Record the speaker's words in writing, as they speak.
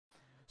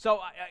So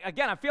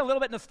again, I feel a little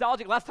bit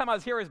nostalgic. Last time I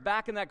was here was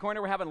back in that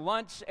corner. We're having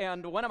lunch,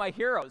 and one of my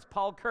heroes,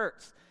 Paul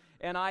Kurtz,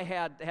 and I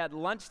had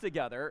lunch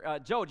together.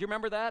 Joe, do you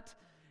remember that?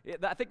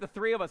 I think the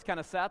three of us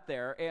kind of sat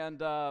there, and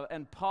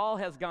Paul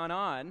has gone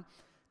on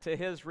to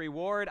his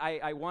reward.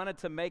 I wanted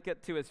to make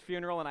it to his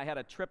funeral, and I had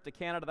a trip to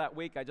Canada that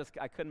week.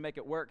 I couldn't make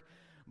it work.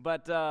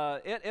 But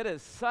it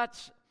is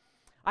such,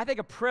 I think,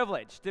 a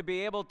privilege to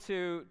be able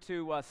to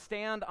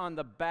stand on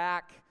the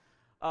back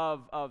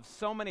of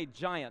so many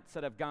giants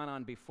that have gone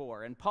on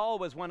before. And Paul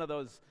was one of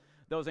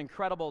those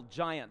incredible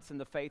giants in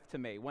the faith to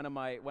me, one of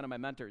my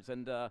mentors.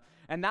 And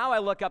now I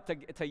look up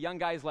to young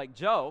guys like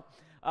Joe,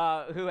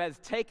 who has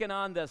taken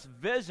on this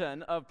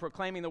vision of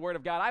proclaiming the Word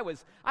of God.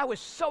 I was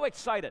so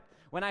excited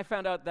when I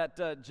found out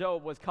that Joe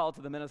was called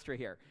to the ministry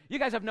here. You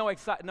guys have no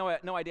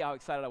idea how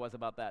excited I was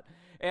about that.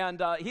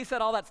 And he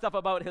said all that stuff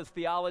about his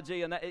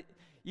theology, and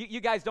you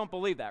guys don't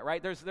believe that,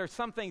 right? There's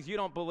some things you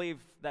don't believe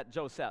that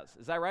Joe says.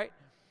 Is that right?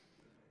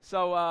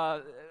 So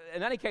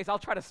in any case, I'll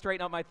try to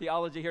straighten out my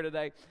theology here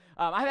today.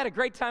 I've had a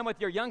great time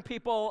with your young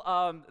people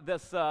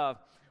this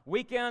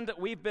weekend.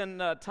 We've been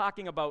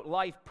talking about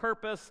life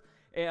purpose,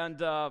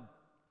 and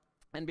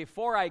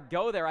before I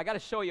go there, I got to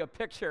show you a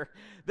picture.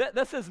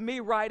 This is me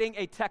riding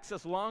a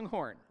Texas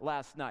Longhorn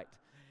last night,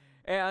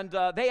 and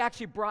they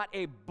actually brought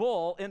a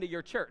bull into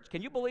your church.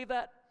 Can you believe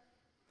that?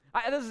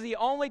 This is the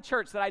only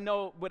church that I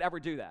know would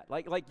ever do that.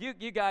 Like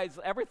you guys,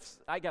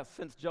 I guess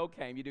since Joe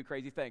came, you do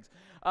crazy things.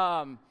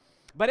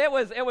 But it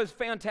was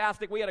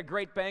fantastic. We had a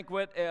great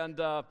banquet, and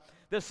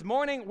this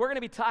morning we're going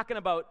to be talking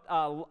about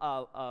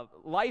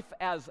life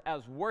as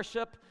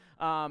worship,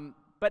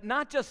 but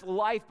not just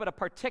life, but a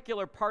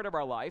particular part of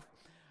our life,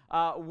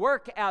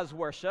 work as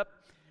worship,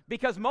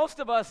 because most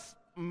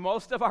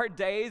of our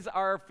days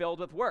are filled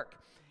with work.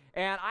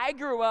 And I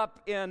grew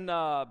up in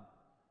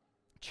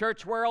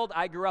church world.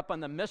 I grew up on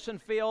the mission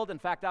field. In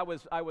fact, I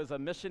was a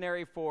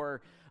missionary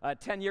for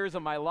 10 years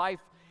of my life.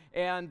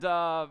 And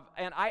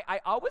I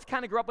always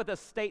kind of grew up with this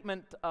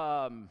statement,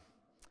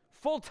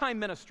 full-time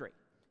ministry.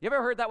 You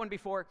ever heard that one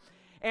before?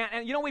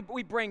 And you know,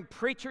 we bring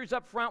preachers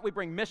up front. We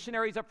bring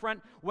missionaries up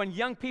front. When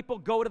young people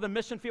go to the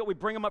mission field, we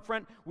bring them up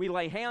front. We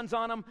lay hands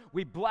on them.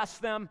 We bless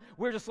them.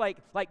 We're just like,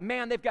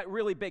 man, they've got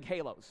really big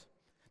halos.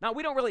 Now,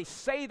 we don't really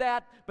say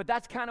that, but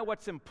that's kind of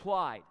what's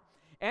implied.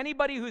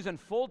 Anybody who's in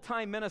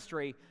full-time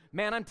ministry,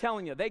 man, I'm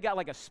telling you, they got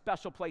like a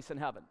special place in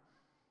heaven.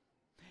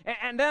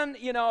 And then,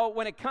 you know,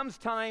 when it comes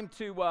time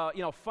to,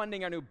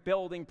 funding our new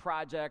building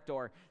project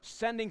or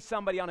sending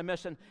somebody on a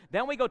mission,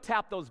 then we go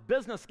tap those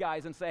business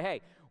guys and say,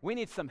 hey, we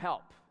need some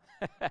help.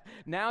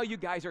 Now you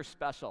guys are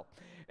special.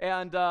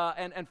 And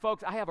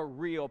folks, I have a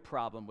real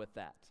problem with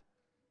that.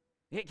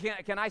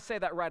 Can I say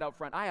that right out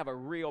front? I have a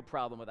real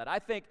problem with that. I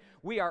think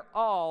we are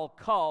all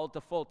called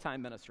to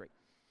full-time ministry.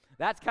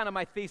 That's kind of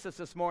my thesis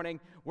this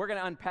morning. We're going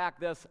to unpack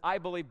this. I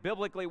believe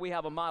biblically we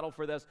have a model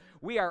for this.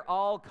 We are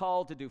all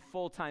called to do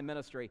full-time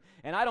ministry.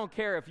 And I don't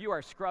care if you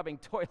are scrubbing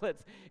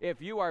toilets,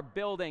 if you are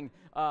building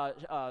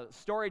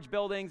storage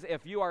buildings,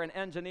 if you are an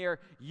engineer,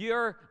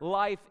 your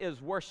life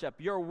is worship.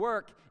 Your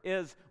work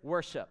is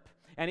worship.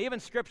 And even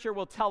Scripture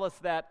will tell us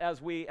that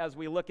as we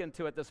look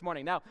into it this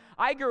morning. Now,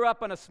 I grew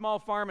up on a small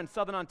farm in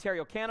southern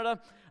Ontario, Canada.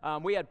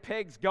 We had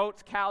pigs,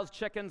 goats, cows,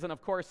 chickens, and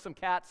of course some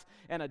cats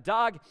and a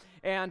dog.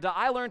 And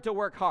I learned to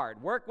work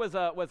hard. Work was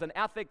an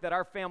ethic that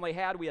our family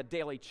had. We had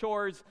daily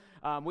chores.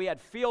 We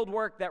had field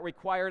work that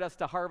required us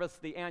to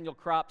harvest the annual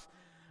crops.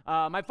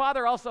 My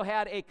father also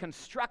had a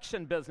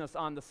construction business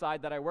on the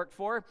side that I worked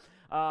for.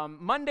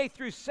 Monday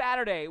through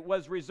Saturday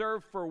was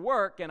reserved for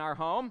work in our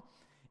home,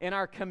 in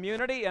our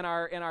community, in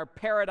our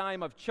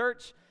paradigm of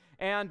church.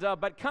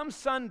 But come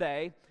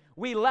Sunday,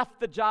 we left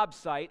the job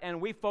site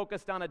and we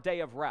focused on a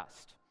day of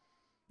rest.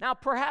 Now,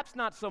 perhaps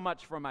not so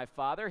much for my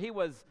father. He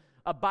was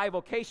a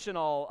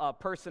bivocational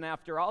person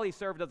after all. He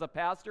served as a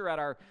pastor at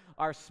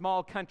our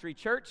small country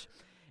church.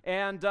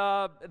 And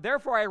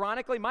therefore,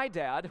 ironically, my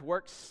dad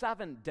worked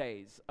 7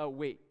 days a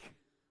week.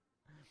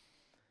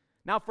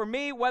 Now, for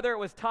me, whether it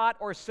was taught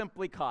or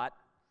simply caught,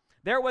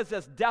 there was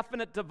this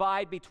definite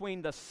divide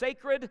between the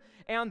sacred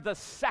and the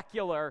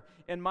secular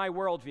in my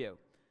worldview.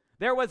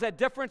 There was a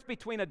difference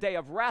between a day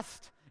of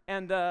rest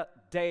and the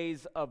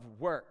days of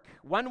work.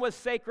 One was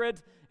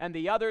sacred and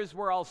the others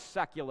were all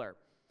secular.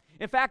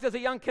 In fact, as a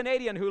young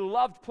Canadian who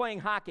loved playing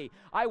hockey,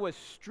 I was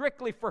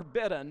strictly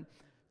forbidden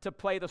to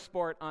play the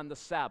sport on the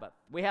Sabbath.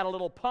 We had a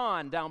little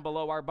pond down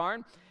below our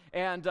barn,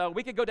 and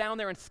we could go down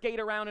there and skate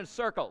around in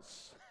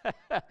circles.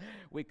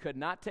 We could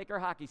not take our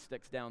hockey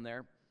sticks down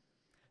there.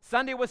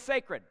 Sunday was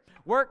sacred.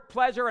 Work,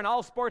 pleasure, and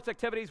all sports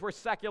activities were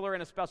secular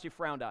and especially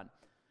frowned on.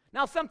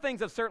 Now, some things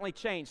have certainly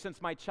changed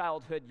since my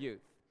childhood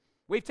youth.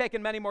 We've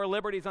taken many more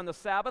liberties on the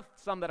Sabbath,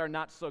 some that are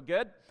not so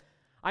good.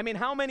 I mean,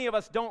 how many of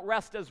us don't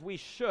rest as we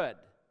should?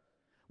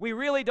 We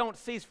really don't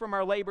cease from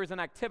our labors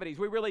and activities.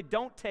 We really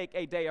don't take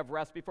a day of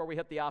rest before we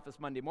hit the office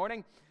Monday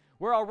morning.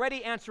 We're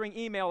already answering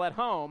email at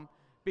home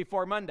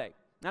before Monday.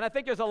 And I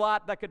think there's a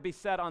lot that could be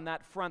said on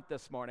that front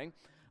this morning.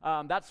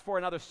 That's for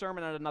another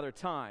sermon at another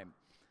time.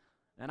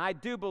 And I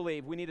do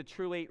believe we need to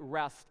truly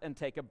rest and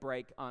take a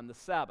break on the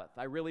Sabbath.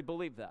 I really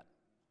believe that.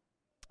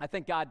 I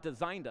think God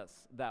designed us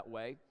that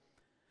way.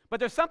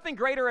 But there's something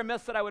greater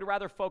amiss that I would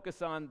rather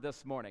focus on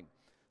this morning.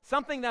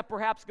 Something that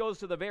perhaps goes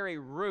to the very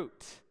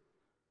root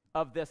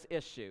of this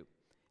issue.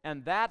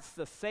 And that's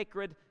the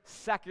sacred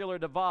secular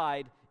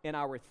divide in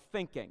our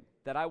thinking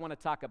that I want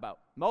to talk about.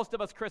 Most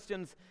of us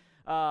Christians,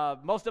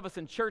 most of us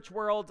in church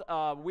world,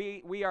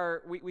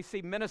 we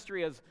see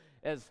ministry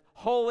as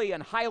holy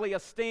and highly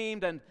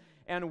esteemed,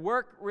 and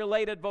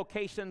work-related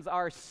vocations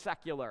are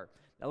secular.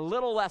 A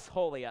little less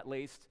holy, at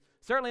least.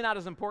 Certainly not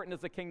as important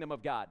as the kingdom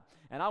of God.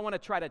 And I want to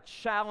try to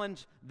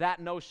challenge that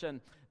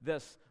notion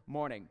this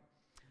morning.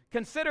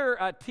 Consider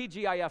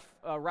TGIF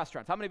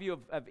restaurants. How many of you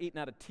have eaten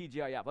at a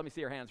TGIF? Let me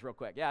see your hands real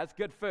quick. Yeah, it's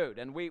good food,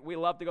 and we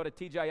love to go to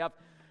TGIF.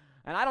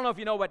 And I don't know if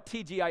you know what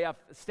TGIF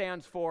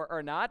stands for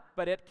or not,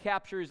 but it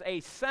captures a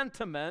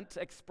sentiment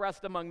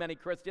expressed among many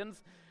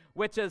Christians,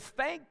 which is,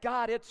 thank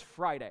God it's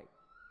Friday.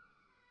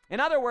 In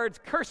other words,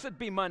 cursed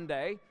be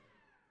Monday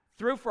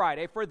through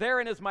Friday, for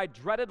therein is my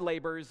dreaded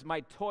labors,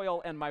 my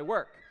toil, and my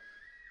work.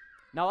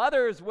 Now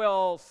others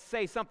will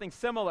say something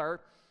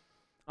similar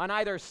on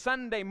either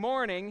Sunday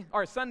morning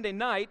or Sunday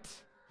night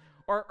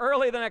or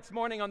early the next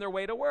morning on their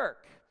way to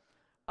work.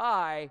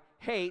 I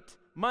hate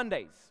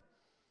Mondays.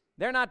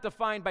 They're not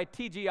defined by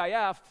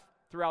TGIF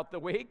throughout the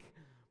week,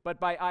 but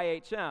by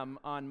IHM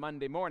on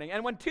Monday morning.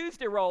 And when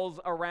Tuesday rolls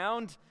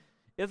around,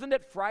 isn't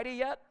it Friday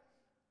yet?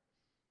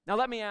 Now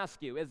let me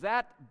ask you, is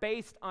that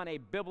based on a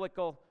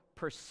biblical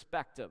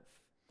perspective?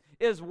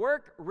 Is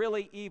work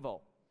really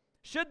evil?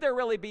 Should there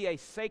really be a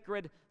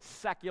sacred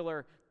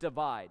secular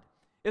divide?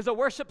 Is a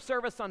worship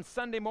service on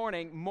Sunday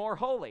morning more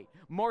holy,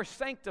 more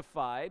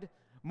sanctified,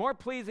 more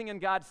pleasing in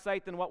God's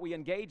sight than what we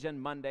engage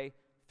in Monday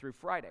through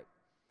Friday?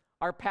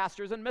 Are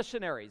pastors and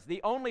missionaries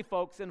the only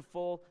folks in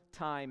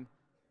full-time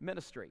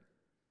ministry?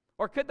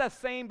 Or could the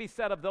same be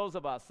said of those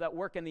of us that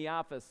work in the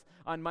office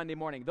on Monday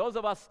morning? Those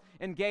of us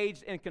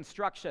engaged in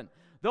construction,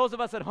 those of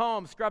us at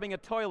home scrubbing a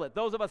toilet,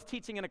 those of us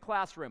teaching in a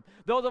classroom,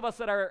 those of us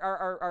that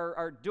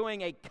are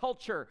doing a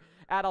culture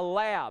at a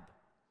lab.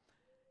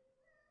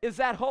 Is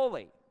that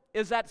holy?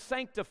 Is that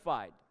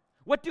sanctified?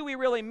 What do we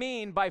really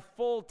mean by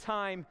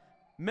full-time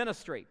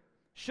ministry?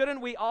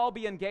 Shouldn't we all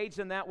be engaged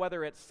in that,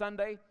 whether it's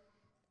Sunday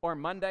or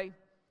Monday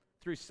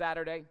through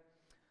Saturday?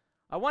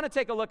 I want to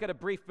take a look at a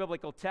brief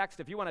biblical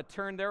text. If you want to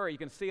turn there, or you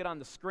can see it on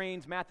the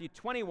screens, Matthew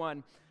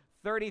 21,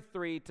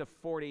 33 to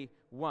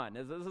 41.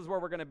 This is where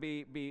we're going to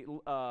be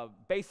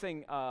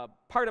basing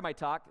part of my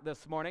talk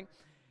this morning.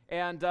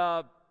 And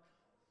we're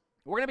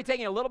going to be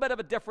taking a little bit of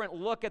a different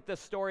look at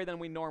this story than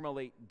we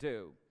normally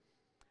do.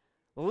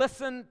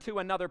 Listen to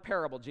another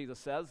parable, Jesus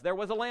says. There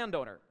was a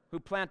landowner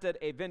who planted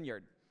a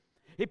vineyard.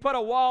 He put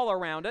a wall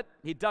around it,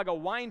 he dug a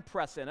wine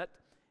press in it,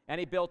 and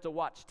he built a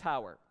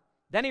watchtower.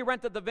 Then he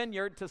rented the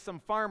vineyard to some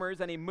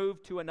farmers, and he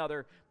moved to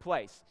another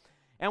place.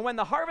 And when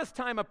the harvest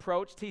time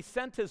approached, he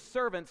sent his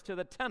servants to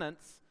the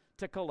tenants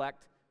to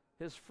collect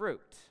his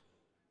fruit.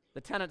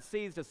 The tenants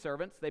seized his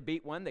servants. They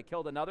beat one, they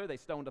killed another, they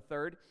stoned a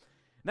third.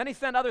 Then he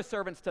sent other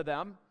servants to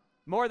them,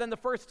 more than the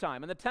first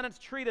time, and the tenants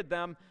treated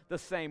them the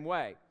same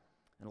way.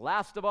 And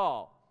last of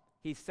all,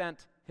 he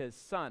sent his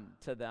son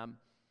to them.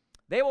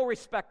 They will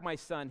respect my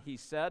son, he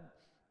said.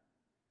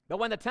 But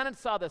when the tenants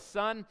saw the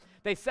son,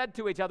 they said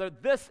to each other,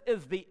 this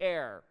is the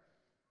heir.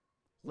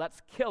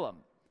 Let's kill him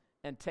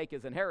and take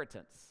his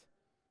inheritance.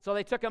 So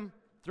they took him,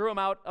 threw him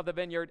out of the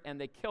vineyard,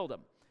 and they killed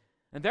him.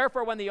 And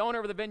therefore, when the owner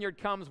of the vineyard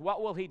comes,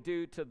 what will he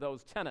do to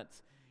those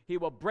tenants? He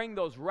will bring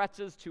those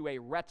wretches to a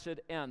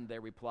wretched end, they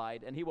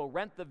replied, and he will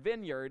rent the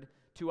vineyard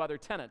to other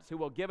tenants, who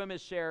will give him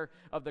his share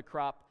of the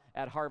crop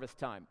at harvest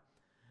time.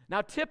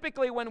 Now,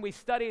 typically when we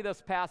study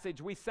this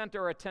passage, we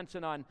center our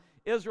attention on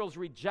Israel's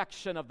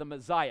rejection of the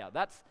Messiah.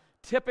 That's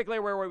typically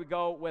where we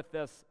go with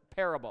this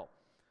parable.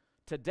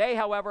 Today,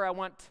 however, I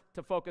want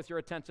to focus your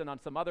attention on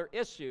some other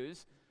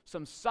issues,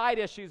 some side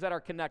issues that are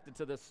connected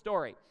to this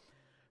story.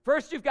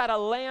 First, you've got a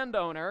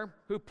landowner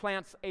who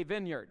plants a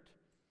vineyard.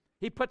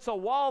 He puts a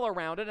wall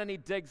around it, and he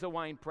digs a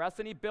wine press,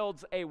 and he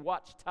builds a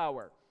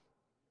watchtower.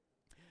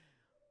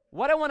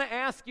 What I want to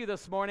ask you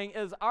this morning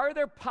is, are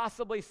there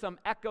possibly some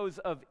echoes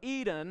of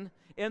Eden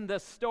in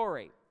this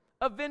story?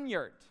 A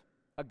vineyard,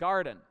 a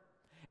garden,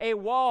 a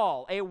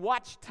wall, a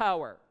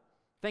watchtower.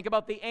 Think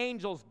about the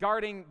angels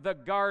guarding the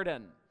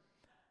garden.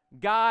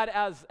 God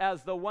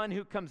as the one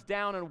who comes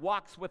down and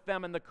walks with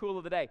them in the cool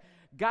of the day.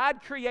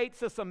 God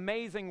creates this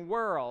amazing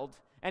world,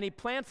 and he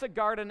plants a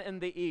garden in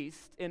the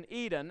east, in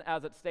Eden,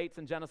 as it states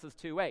in Genesis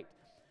 2:8.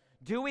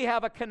 Do we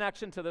have a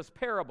connection to this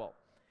parable?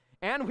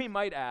 And we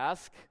might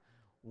ask,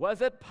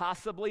 was it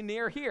possibly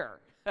near here?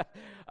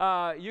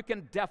 You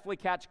can definitely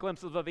catch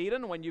glimpses of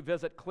Eden when you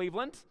visit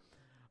Cleveland,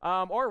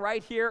 or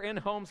right here in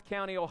Holmes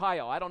County,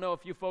 Ohio. I don't know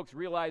if you folks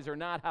realize or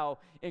not how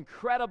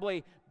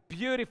incredibly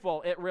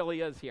beautiful it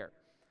really is here.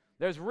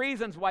 There's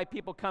reasons why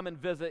people come and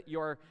visit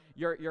your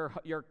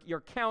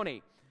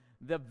county,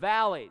 the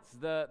valleys,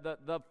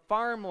 the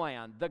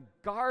farmland, the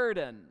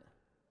garden.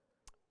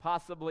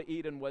 Possibly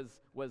Eden was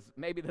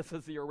maybe this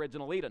is the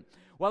original Eden.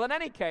 Well, in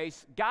any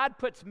case, God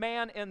puts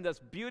man in this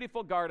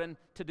beautiful garden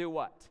to do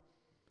what?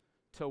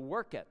 To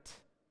work it,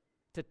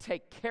 to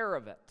take care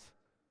of it,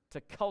 to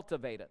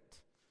cultivate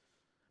it.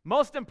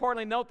 Most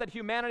importantly, note that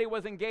humanity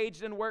was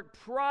engaged in work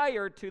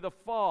prior to the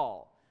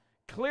fall.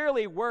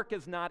 Clearly, work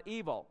is not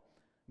evil.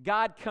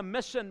 God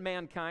commissioned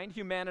mankind,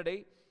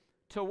 humanity,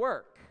 to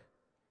work.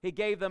 He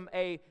gave them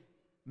a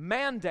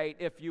mandate,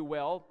 if you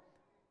will,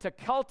 to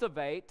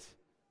cultivate,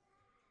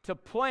 to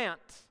plant.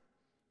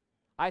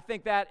 I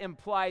think that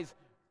implies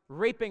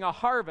reaping a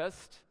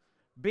harvest,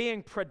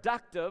 being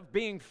productive,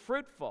 being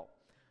fruitful.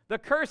 The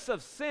curse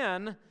of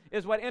sin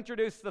is what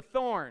introduced the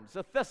thorns,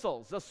 the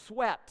thistles, the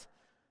sweat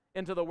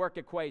into the work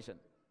equation.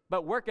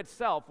 But work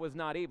itself was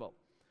not evil.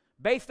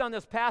 Based on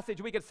this passage,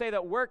 we could say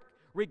that work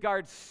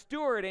regards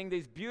stewarding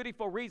these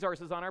beautiful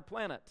resources on our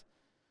planet.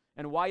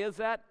 And why is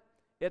that?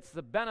 It's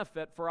the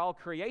benefit for all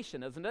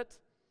creation, isn't it?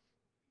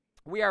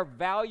 We are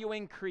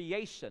valuing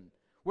creation.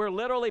 We're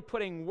literally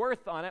putting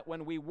worth on it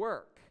when we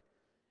work.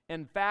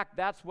 In fact,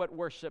 that's what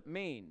worship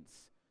means,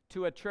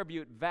 to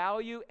attribute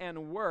value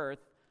and worth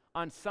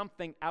on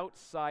something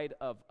outside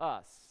of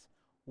us.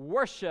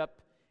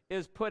 Worship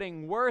is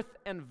putting worth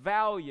and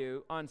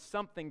value on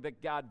something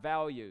that God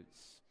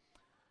values.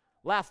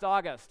 Last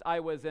August, I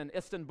was in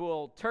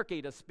Istanbul,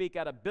 Turkey, to speak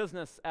at a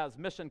Business as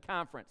Mission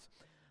conference.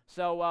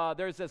 So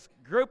there's this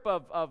group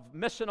of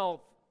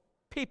missional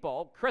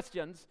people,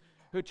 Christians,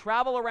 who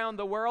travel around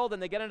the world,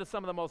 and they get into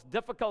some of the most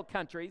difficult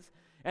countries,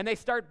 and they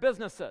start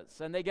businesses,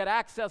 and they get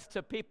access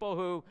to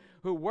people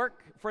who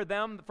work for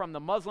them from the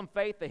Muslim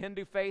faith, the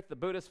Hindu faith, the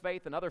Buddhist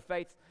faith, and other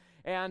faiths,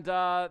 and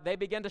they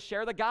begin to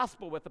share the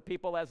gospel with the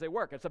people as they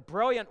work. It's a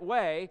brilliant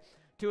way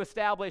to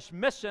establish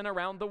mission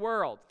around the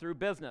world through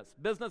business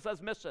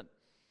as mission.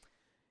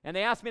 And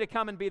they asked me to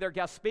come and be their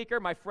guest speaker.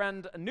 My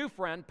friend, a new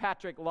friend,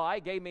 Patrick Lai,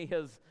 gave me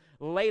his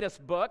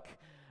latest book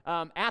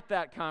at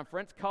that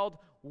conference called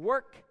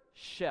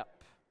Workship.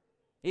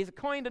 He's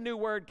coined a new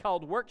word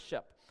called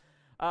workship.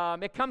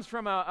 It comes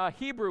from a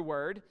Hebrew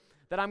word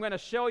that I'm going to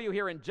show you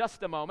here in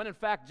just a moment. In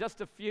fact, just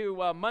a few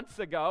months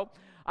ago,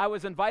 I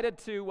was invited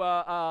to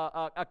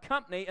a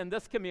company in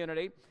this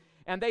community,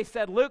 and they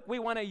said, Luke, we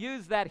want to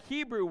use that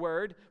Hebrew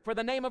word for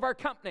the name of our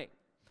company.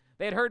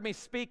 They had heard me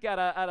speak at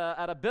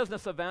a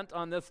business event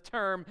on this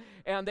term,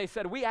 and they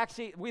said,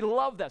 we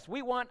love this.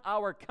 We want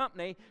our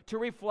company to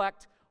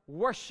reflect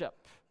worship.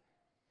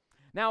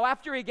 Now,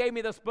 after he gave me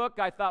this book,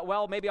 I thought,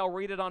 well, maybe I'll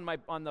read it on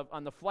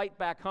the flight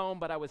back home,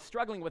 but I was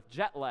struggling with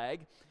jet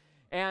lag,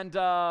 and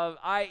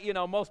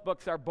most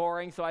books are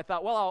boring, so I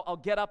thought, well, I'll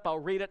get up, I'll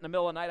read it in the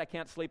middle of the night. I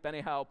can't sleep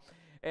anyhow,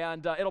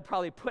 and it'll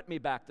probably put me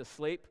back to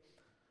sleep,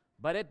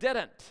 but it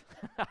didn't.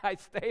 I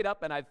stayed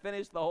up, and I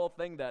finished the whole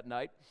thing that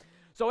night.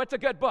 So it's a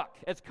good book.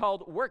 It's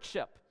called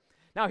Workship.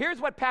 Now, here's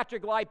what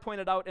Patrick Lai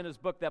pointed out in his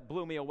book that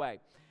blew me away.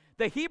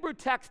 The Hebrew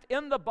text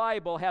in the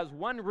Bible has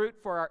one root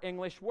for our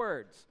English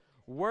words.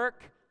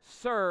 Work,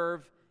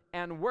 serve,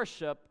 and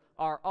worship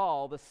are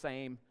all the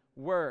same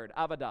word,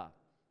 avodah,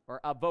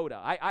 or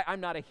avoda. I'm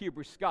not a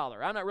Hebrew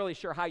scholar. I'm not really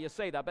sure how you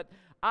say that, but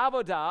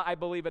avodah, I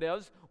believe it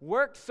is.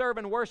 Work, serve,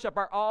 and worship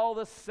are all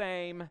the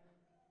same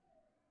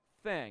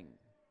thing.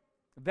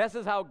 This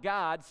is how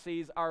God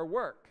sees our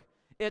work.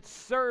 It's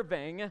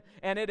serving,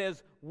 and it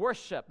is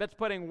worship. It's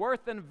putting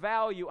worth and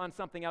value on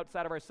something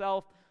outside of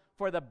ourselves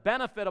for the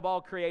benefit of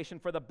all creation,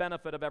 for the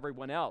benefit of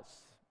everyone else.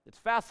 It's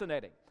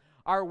fascinating.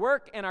 Our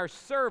work and our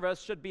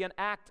service should be an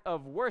act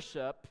of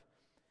worship.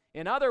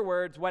 In other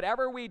words,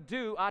 whatever we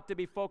do ought to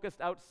be focused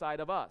outside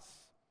of us.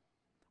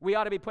 We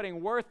ought to be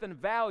putting worth and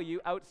value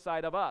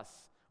outside of us,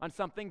 on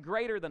something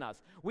greater than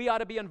us. We ought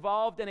to be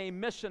involved in a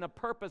mission, a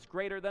purpose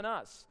greater than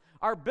us.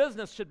 Our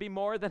business should be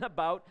more than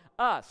about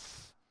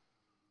us.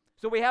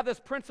 So we have this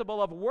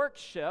principle of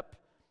workship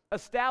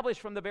established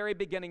from the very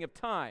beginning of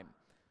time.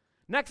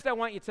 Next, I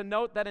want you to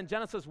note that in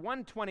Genesis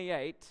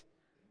 1:28,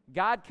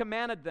 God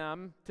commanded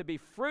them to be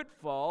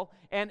fruitful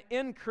and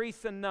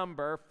increase in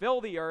number, fill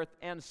the earth,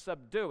 and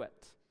subdue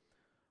it.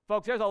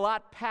 Folks, there's a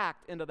lot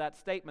packed into that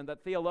statement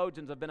that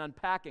theologians have been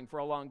unpacking for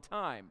a long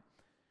time.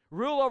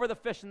 Rule over the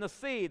fish in the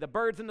sea, the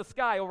birds in the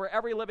sky, over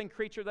every living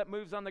creature that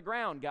moves on the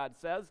ground, God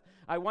says.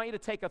 I want you to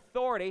take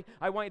authority.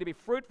 I want you to be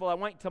fruitful. I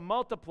want you to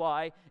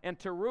multiply and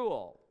to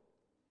rule.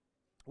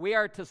 We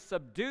are to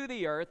subdue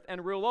the earth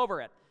and rule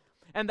over it.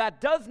 And that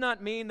does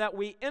not mean that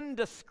we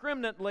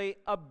indiscriminately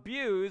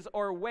abuse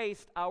or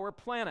waste our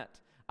planet,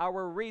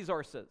 our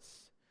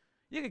resources.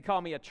 You could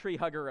call me a tree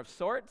hugger of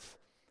sorts.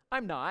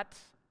 I'm not.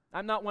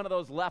 I'm not one of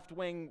those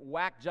left-wing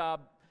whack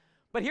job.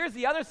 But here's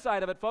the other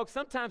side of it, folks.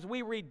 Sometimes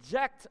we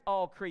reject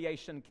all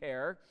creation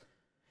care.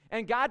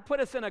 And God put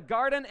us in a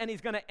garden, and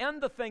He's going to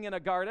end the thing in a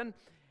garden.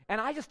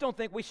 And I just don't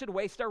think we should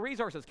waste our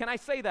resources. Can I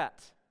say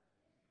that?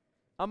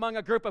 Among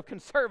a group of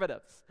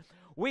conservatives.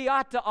 We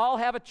ought to all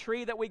have a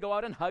tree that we go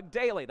out and hug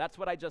daily. That's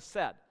what I just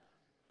said.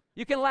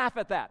 You can laugh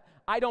at that.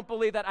 I don't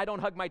believe that. I don't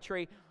hug my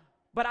tree.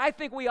 But I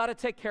think we ought to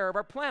take care of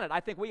our planet.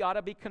 I think we ought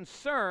to be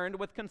concerned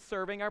with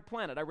conserving our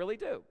planet. I really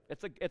do.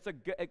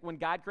 When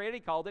God created, He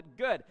called it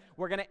good.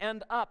 We're going to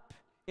end up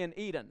in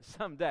Eden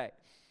someday.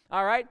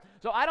 All right?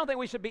 So I don't think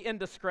we should be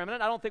indiscriminate.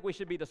 I don't think we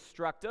should be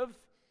destructive.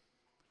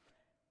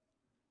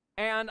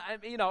 And,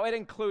 it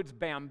includes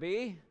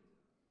Bambi.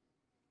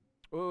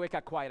 Ooh, it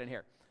got quiet in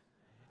here.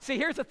 See,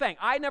 here's the thing.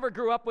 I never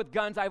grew up with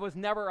guns. I was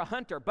never a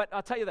hunter. But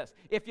I'll tell you this.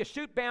 If you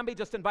shoot Bambi,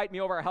 just invite me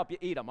over. I'll help you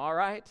eat him, all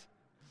right?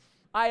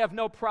 I have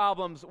no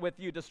problems with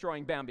you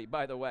destroying Bambi,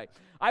 by the way.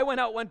 I went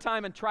out one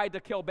time and tried to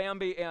kill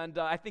Bambi, and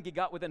I think he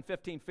got within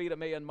 15 feet of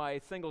me, and my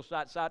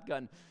single-shot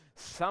shotgun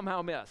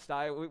somehow missed.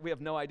 We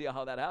have no idea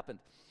how that happened.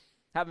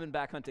 Haven't been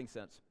back hunting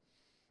since.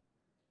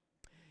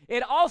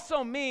 It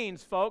also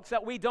means, folks,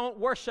 that we don't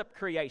worship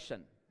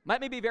creation.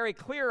 Let me be very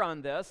clear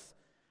on this.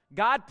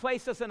 God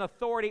placed us in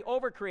authority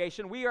over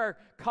creation. We are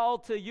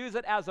called to use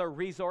it as a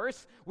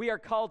resource. We are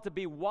called to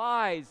be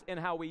wise in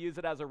how we use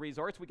it as a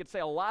resource. We could say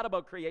a lot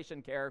about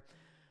creation care,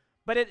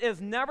 but it is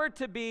never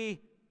to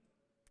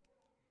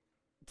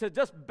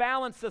just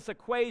balance this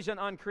equation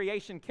on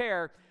creation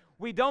care.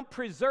 We don't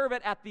preserve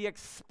it at the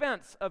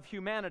expense of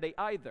humanity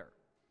either.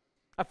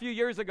 A few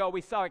years ago,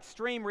 we saw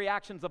extreme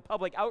reactions of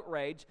public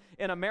outrage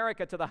in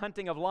America to the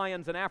hunting of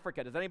lions in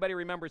Africa. Does anybody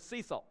remember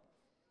Cecil?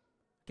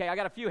 Okay, I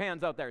got a few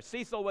hands out there.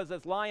 Cecil was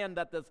this lion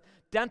that this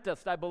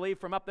dentist, I believe,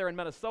 from up there in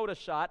Minnesota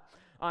shot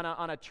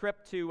on a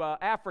trip to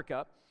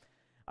Africa.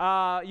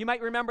 You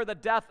might remember the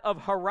death of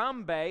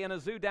Harambe in a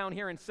zoo down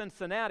here in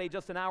Cincinnati,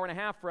 just an hour and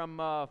a half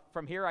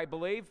from here, I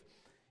believe.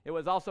 It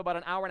was also about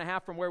an hour and a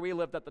half from where we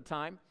lived at the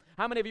time.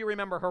 How many of you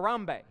remember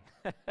Harambe?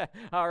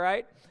 All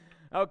right.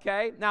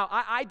 Okay. Now,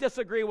 I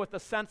disagree with the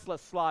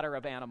senseless slaughter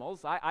of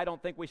animals. I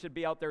don't think we should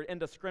be out there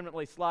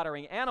indiscriminately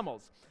slaughtering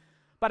animals.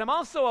 But I'm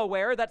also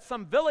aware that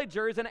some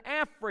villagers in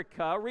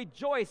Africa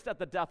rejoiced at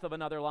the death of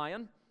another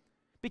lion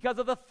because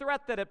of the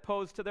threat that it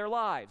posed to their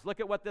lives. Look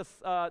at what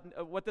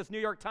this New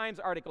York Times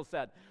article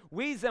said.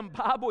 We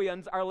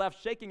Zimbabweans are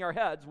left shaking our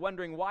heads,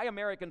 wondering why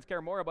Americans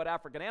care more about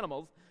African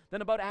animals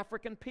than about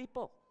African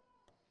people.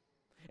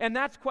 And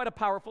that's quite a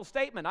powerful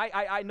statement.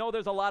 I know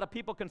there's a lot of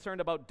people concerned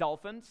about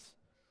dolphins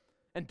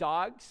and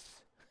dogs,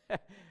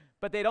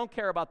 but they don't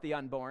care about the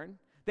unborn.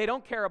 They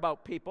don't care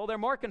about people. They're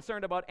more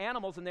concerned about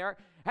animals than they are.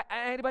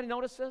 Anybody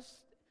notice this?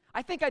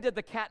 I think I did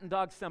the cat and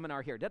dog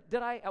seminar here. Did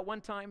I at one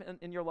time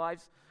in your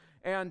lives?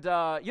 And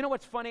you know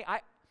what's funny?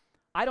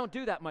 I don't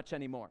do that much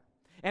anymore.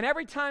 And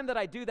every time that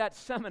I do that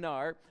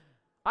seminar,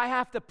 I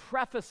have to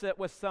preface it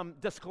with some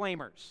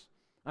disclaimers.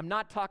 I'm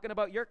not talking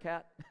about your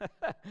cat.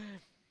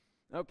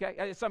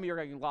 Okay? Some of you are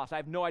getting lost. I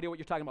have no idea what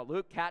you're talking about.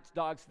 Luke, cats,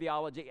 dogs,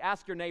 theology.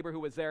 Ask your neighbor who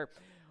was there.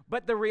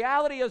 But the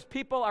reality is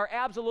people are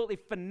absolutely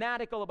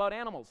fanatical about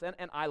animals.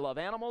 And I love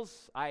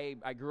animals. I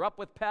grew up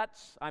with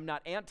pets. I'm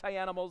not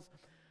anti-animals.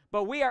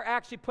 But we are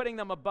actually putting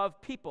them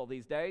above people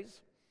these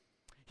days.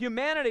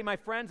 Humanity, my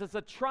friends, is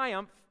a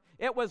triumph.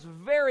 It was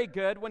very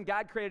good when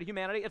God created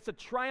humanity. It's a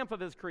triumph of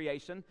His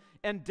creation,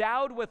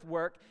 endowed with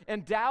work,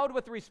 endowed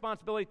with the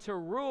responsibility to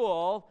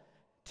rule,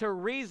 to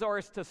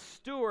resource, to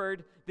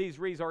steward these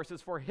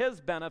resources for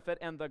His benefit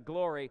and the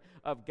glory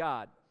of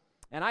God.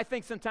 And I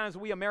think sometimes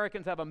we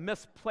Americans have a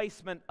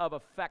misplacement of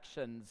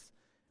affections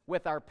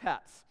with our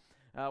pets.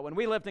 When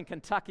we lived in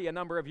Kentucky a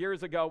number of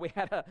years ago,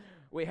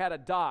 we had a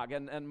dog,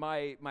 and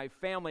my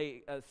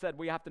family said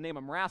we have to name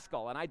him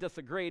Rascal, and I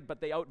disagreed,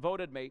 but they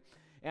outvoted me,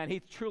 and he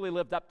truly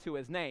lived up to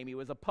his name. He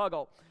was a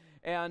puggle,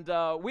 and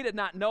we did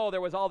not know there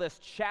was all this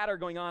chatter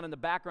going on in the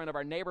background of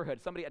our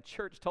neighborhood. Somebody at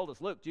church told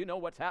us, Luke, do you know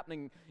what's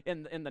happening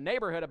in the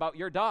neighborhood about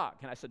your dog?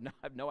 And I said, no,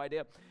 I have no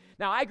idea.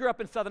 Now, I grew up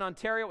in southern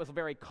Ontario. It was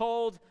very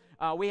cold.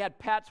 We had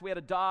pets. We had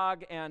a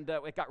dog, and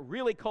it got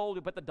really cold.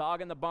 We put the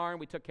dog in the barn.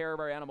 We took care of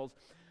our animals.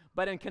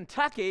 But in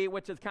Kentucky,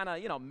 which is kind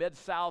of,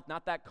 mid-south,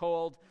 not that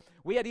cold,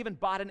 we had even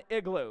bought an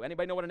igloo.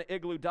 Anybody know what an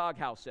igloo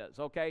doghouse is,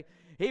 okay?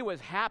 He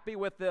was happy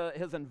with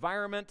his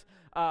environment.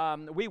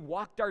 We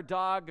walked our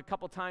dog a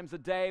couple times a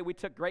day. We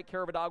took great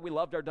care of a dog. We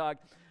loved our dog.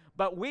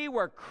 But we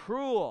were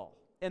cruel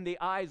in the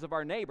eyes of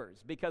our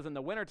neighbors because in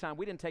the wintertime,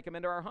 we didn't take him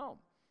into our home.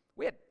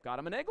 We had got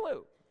him an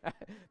igloo.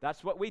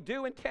 That's what we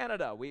do in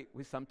Canada. We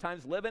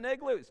sometimes live in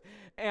igloos.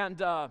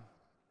 And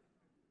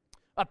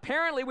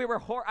apparently we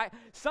were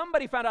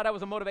somebody found out I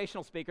was a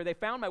motivational speaker. They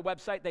found my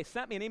website. They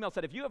sent me an email,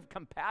 said, if you have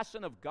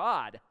compassion of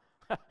God,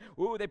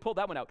 ooh, they pulled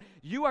that one out.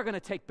 You are going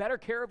to take better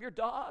care of your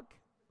dog.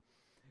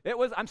 It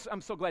was.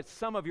 I'm so glad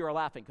some of you are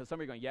laughing because some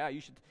of you are going, yeah, you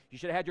should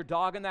have had your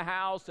dog in the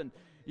house and,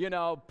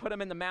 put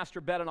him in the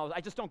master bed and all that.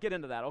 I just don't get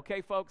into that,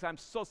 okay, folks? I'm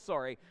so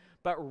sorry.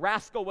 But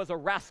Rascal was a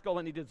rascal,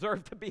 and he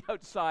deserved to be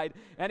outside,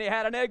 and he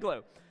had an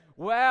igloo.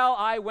 Well,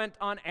 I went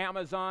on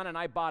Amazon, and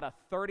I bought a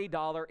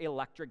 $30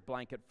 electric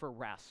blanket for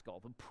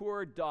Rascal. The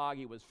poor dog,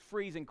 he was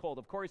freezing cold.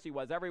 Of course he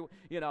was,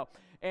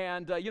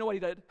 and you know what he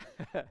did?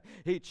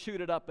 He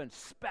chewed it up and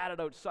spat it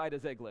outside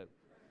his igloo.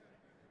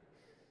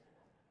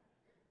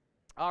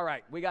 All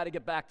right, we got to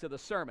get back to the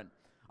sermon.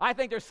 I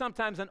think there's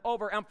sometimes an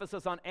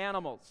overemphasis on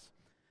animals.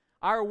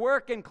 Our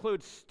work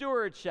includes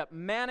stewardship,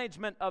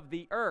 management of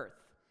the earth.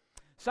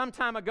 Some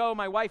time ago,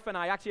 my wife and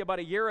I, actually about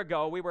a year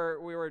ago,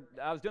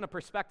 I was doing a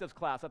perspectives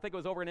class. I think it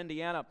was over in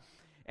Indiana.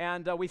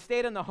 And we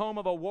stayed in the home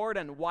of a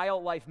warden,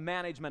 wildlife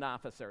management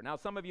officer. Now,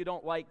 some of you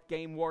don't like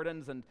game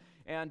wardens, and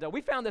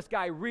we found this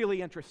guy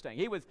really interesting.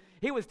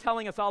 He was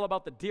telling us all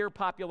about the deer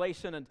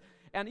population,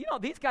 and you know,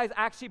 these guys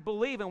actually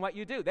believe in what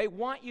you do. They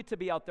want you to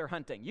be out there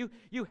hunting.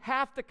 You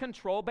have to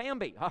control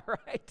Bambi, all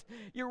right?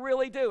 You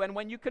really do. And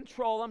when you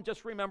control them,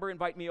 just remember,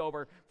 invite me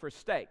over for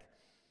steak.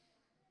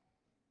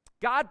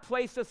 God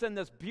placed us in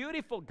this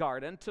beautiful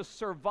garden to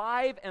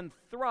survive and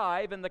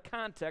thrive in the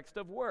context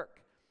of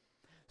work.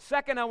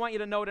 Second, I want you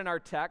to note in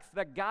our text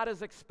that God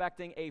is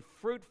expecting a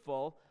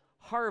fruitful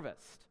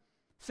harvest.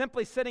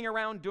 Simply sitting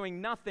around doing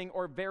nothing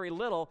or very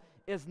little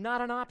is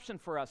not an option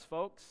for us,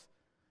 folks.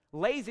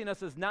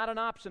 Laziness is not an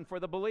option for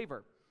the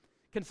believer.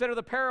 Consider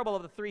the parable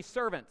of the 3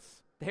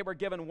 servants. They were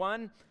given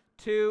 1,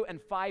 2,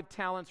 and 5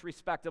 talents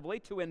respectively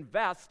to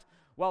invest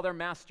while their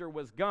master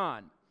was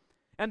gone.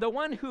 And the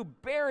one who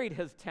buried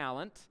his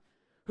talent,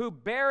 who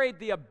buried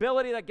the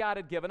ability that God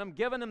had given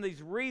him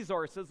these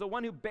resources, the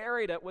one who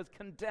buried it was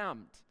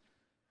condemned.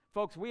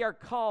 Folks, we are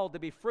called to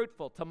be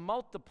fruitful, to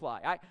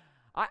multiply.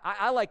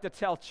 I like to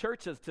tell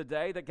churches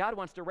today that God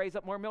wants to raise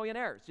up more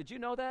millionaires. Did you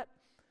know that?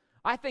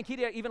 I think he'd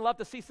even love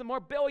to see some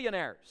more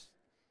billionaires.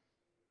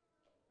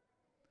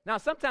 Now,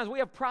 sometimes we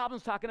have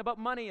problems talking about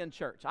money in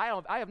church. I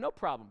have no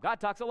problem. God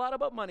talks a lot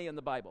about money in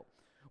the Bible.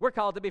 We're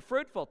called to be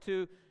fruitful,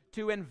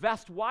 to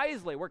invest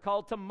wisely. We're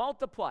called to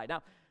multiply.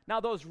 Now,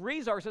 those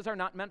resources are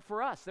not meant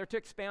for us. They're to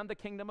expand the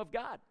kingdom of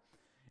God.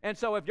 And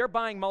so if you're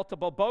buying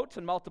multiple boats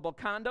and multiple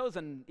condos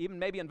and even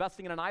maybe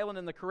investing in an island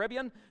in the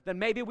Caribbean, then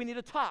maybe we need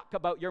to talk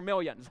about your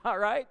millions, all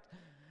right?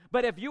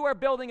 But if you are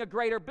building a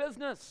greater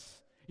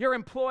business, you're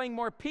employing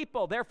more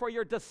people, therefore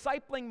you're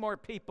discipling more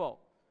people,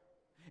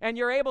 and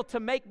you're able to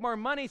make more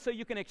money so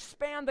you can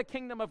expand the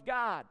kingdom of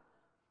God.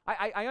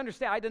 I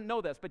understand, I didn't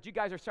know this, but you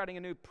guys are starting a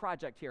new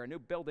project here, a new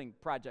building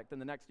project in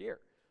the next year,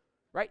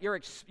 right?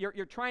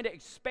 You're trying to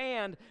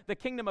expand the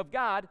kingdom of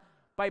God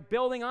by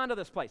building onto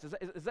this place.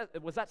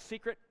 Was that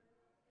secret?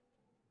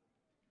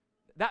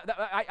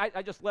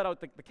 I just let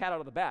out the cat out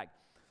of the bag.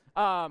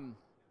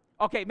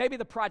 Okay, maybe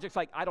the project's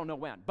like, I don't know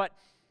when, but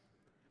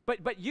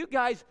you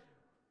guys,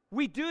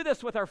 we do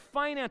this with our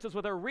finances,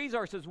 with our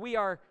resources. We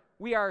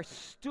are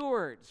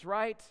stewards,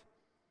 right?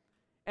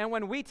 And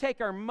when we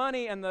take our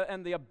money and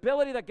the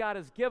ability that God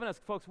has given us,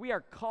 folks, we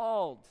are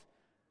called.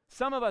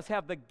 Some of us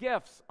have the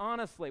gifts,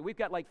 honestly. We've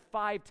got like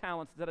 5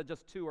 talents instead of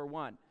just 2 or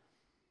 1.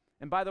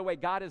 And by the way,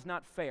 God is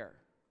not fair.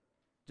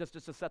 Just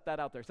to set that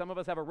out there. Some of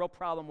us have a real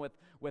problem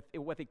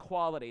with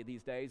equality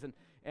these days.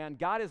 And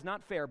God is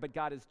not fair, but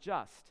God is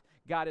just.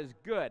 God is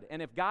good.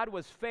 And if God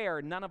was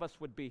fair, none of us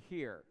would be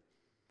here.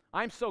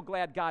 I'm so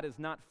glad God is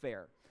not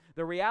fair.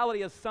 The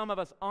reality is some of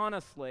us,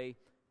 honestly,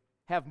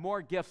 have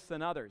more gifts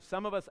than others.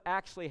 Some of us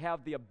actually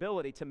have the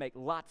ability to make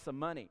lots of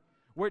money.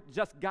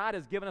 God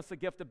has given us the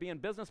gift of being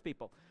business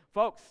people.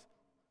 Folks,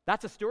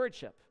 that's a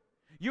stewardship.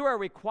 You are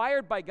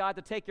required by God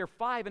to take your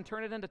 5 and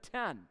turn it into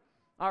 10,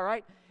 all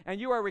right?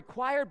 And you are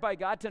required by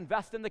God to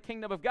invest in the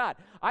kingdom of God.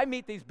 I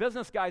meet these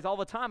business guys all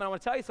the time, and I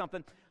want to tell you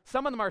something.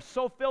 Some of them are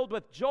so filled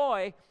with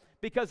joy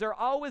because they're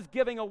always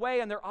giving away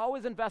and they're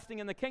always investing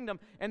in the kingdom,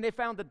 and they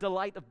found the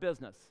delight of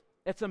business.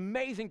 It's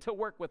amazing to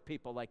work with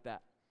people like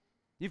that.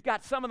 You've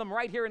got some of them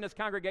right here in this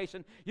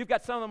congregation. You've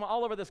got some of them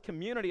all over this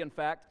community, in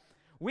fact.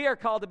 We are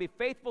called to be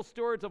faithful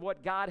stewards of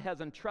what God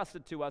has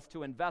entrusted to us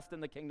to invest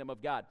in the kingdom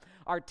of God.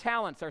 Our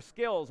talents, our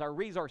skills, our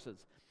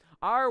resources.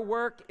 Our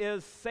work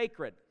is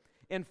sacred.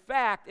 In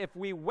fact, if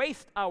we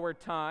waste our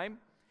time,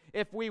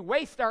 if we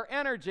waste our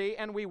energy,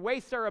 and we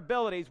waste our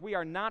abilities, we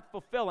are not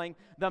fulfilling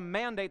the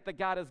mandate that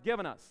God has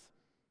given us.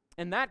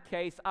 In that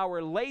case,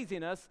 our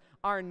laziness,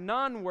 our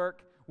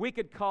non-work, we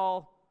could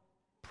call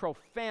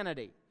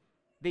profanity,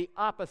 the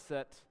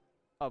opposite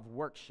of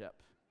worship.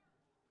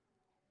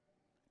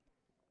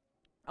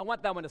 I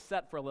want that one to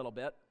set for a little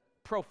bit.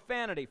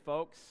 Profanity,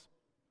 folks.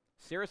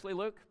 Seriously,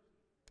 Luke?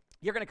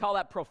 You're going to call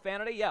that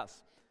profanity?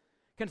 Yes.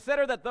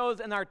 Consider that those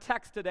in our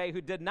text today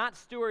who did not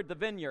steward the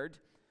vineyard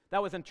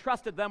that was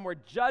entrusted them were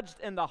judged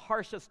in the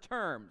harshest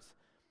terms.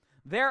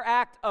 Their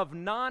act of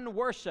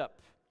non-worship,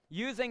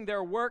 using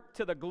their work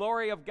to the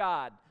glory of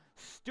God,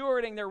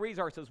 stewarding their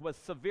resources, was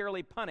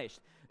severely punished.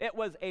 It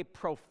was a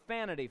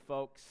profanity,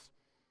 folks.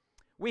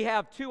 We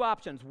have 2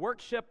 options,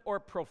 worship or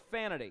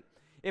profanity.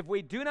 If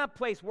we do not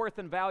place worth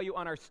and value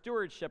on our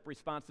stewardship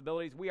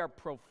responsibilities, we are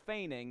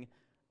profaning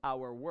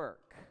our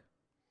work.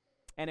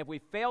 And if we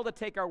fail to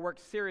take our work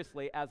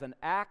seriously as an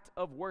act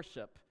of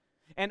worship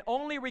and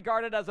only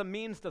regard it as a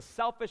means to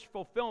selfish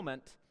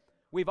fulfillment,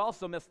 we've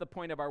also missed the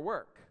point of our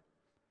work.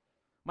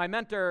 My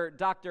mentor,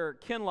 Dr.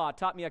 Kinlaw,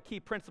 taught me a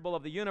key principle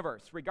of the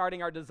universe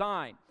regarding our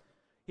design.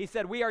 He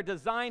said, we are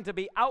designed to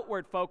be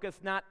outward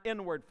focused, not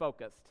inward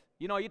focused.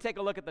 You know, you take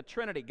a look at the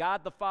Trinity.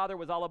 God the Father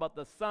was all about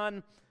the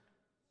Son.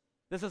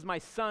 This is my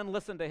Son,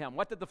 listen to him.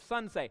 What did the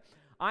Son say?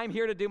 I'm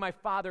here to do my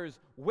Father's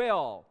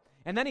will.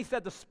 And then he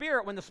said the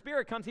Spirit, when the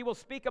Spirit comes, he will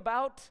speak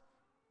about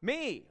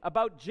me,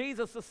 about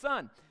Jesus the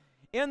Son.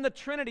 In the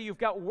Trinity, you've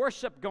got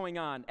worship going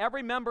on.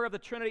 Every member of the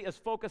Trinity is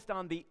focused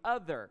on the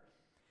other.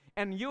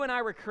 And you and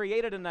I were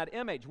created in that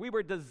image. We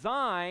were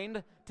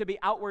designed to be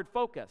outward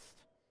focused.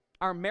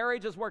 Our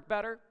marriages work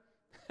better.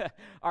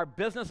 Our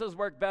businesses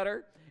work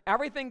better.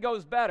 Everything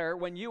goes better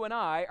when you and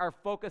I are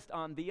focused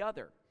on the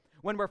other.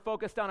 When we're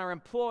focused on our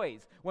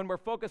employees. When we're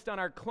focused on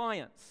our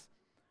clients.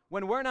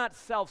 When we're not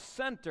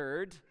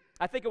self-centered.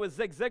 I think it was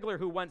Zig Ziglar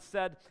who once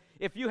said,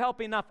 if you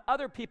help enough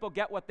other people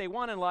get what they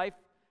want in life,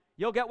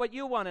 you'll get what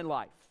you want in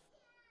life.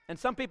 And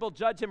some people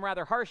judge him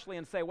rather harshly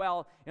and say,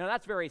 well,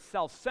 that's very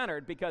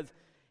self-centered because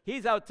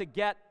he's out to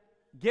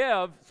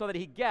give so that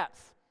he gets.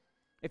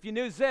 If you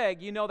knew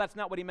Zig, you know that's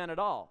not what he meant at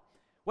all.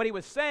 What he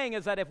was saying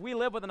is that if we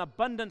live with an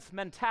abundance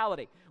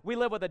mentality, we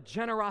live with a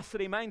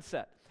generosity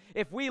mindset,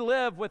 if we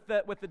live with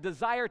the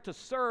desire to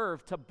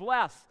serve, to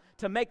bless,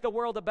 to make the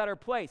world a better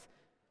place,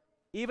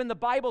 even the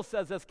Bible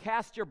says this,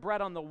 cast your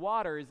bread on the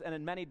waters, and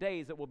in many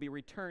days it will be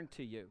returned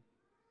to you.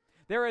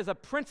 There is a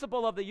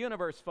principle of the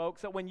universe,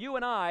 folks, that when you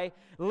and I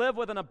live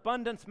with an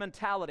abundance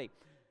mentality,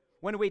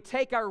 when we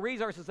take our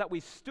resources that we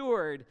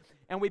steward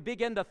and we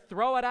begin to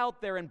throw it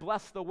out there and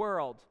bless the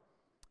world,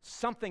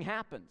 something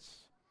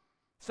happens.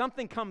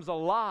 Something comes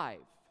alive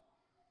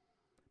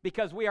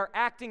because we are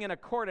acting in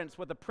accordance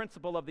with the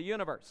principle of the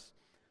universe.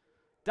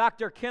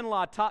 Dr.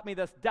 Kinlaw taught me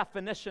this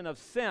definition of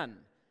sin,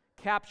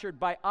 captured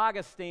by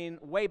Augustine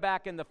way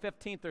back in the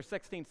 15th or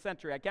 16th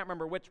century. I can't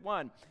remember which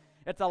one.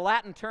 It's a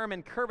Latin term,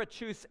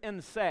 incurvatus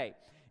in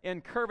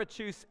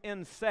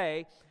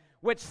se,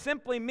 which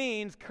simply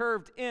means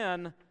curved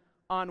in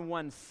on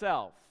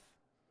oneself.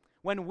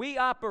 When we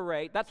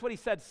operate, that's what he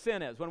said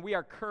sin is, when we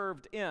are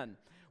curved in.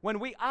 When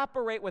we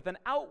operate with an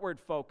outward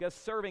focus,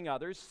 serving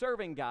others,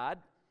 serving God,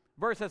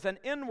 versus an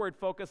inward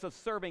focus of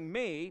serving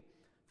me,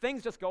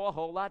 things just go a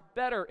whole lot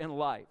better in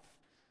life.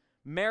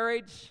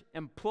 Marriage,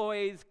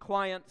 employees,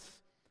 clients,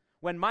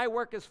 when my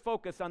work is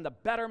focused on the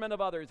betterment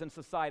of others in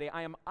society,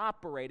 I am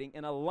operating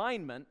in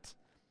alignment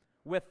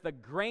with the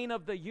grain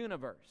of the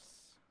universe.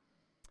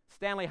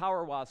 Stanley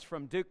Hauerwas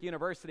from Duke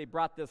University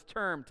brought this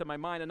term to my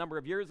mind a number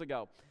of years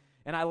ago,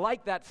 and I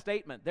like that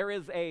statement. There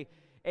is a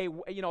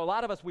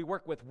lot of us, we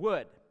work with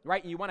wood,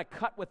 right? And you want to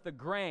cut with the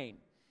grain.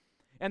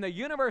 And the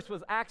universe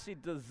was actually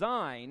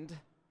designed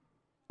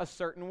a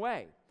certain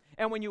way.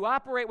 And when you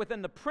operate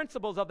within the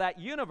principles of that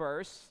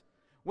universe,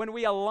 when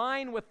we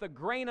align with the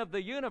grain of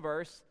the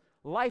universe,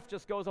 life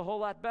just goes a whole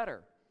lot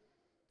better.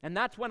 And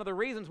that's one of the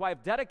reasons why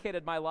I've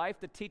dedicated my life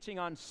to teaching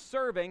on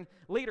serving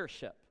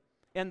leadership.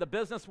 In the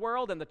business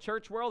world, in the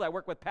church world, I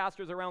work with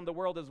pastors around the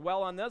world as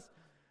well on this.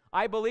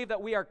 I believe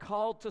that we are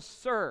called to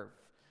serve,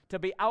 to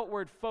be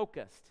outward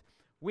focused.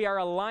 We are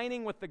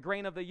aligning with the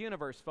grain of the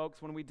universe,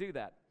 folks, when we do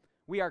that.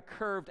 We are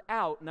curved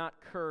out, not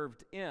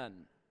curved in.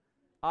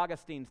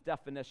 Augustine's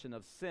definition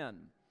of sin.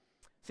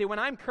 See, when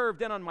I'm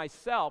curved in on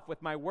myself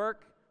with my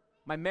work,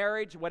 my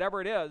marriage,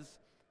 whatever it is,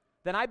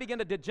 then I begin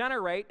to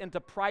degenerate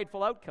into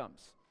prideful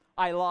outcomes.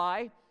 I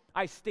lie,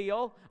 I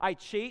steal, I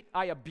cheat,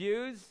 I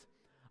abuse.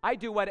 I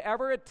do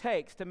whatever it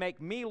takes to make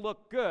me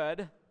look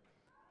good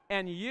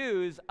and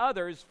use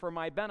others for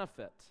my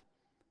benefit.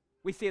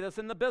 We see this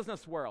in the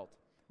business world.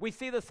 We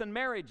see this in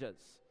marriages.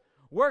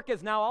 Work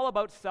is now all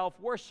about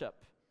self-worship.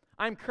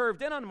 I'm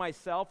curved in on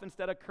myself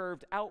instead of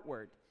curved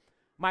outward.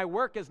 My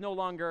work is no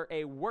longer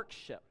a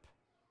workship.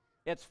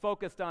 It's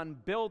focused on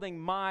building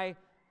my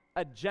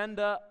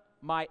agenda,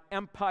 my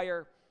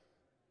empire,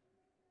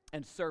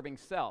 and serving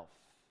self.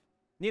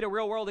 Need a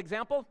real-world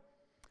example?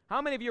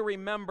 How many of you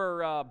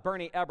remember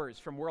Bernie Ebbers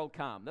from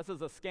WorldCom? This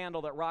is a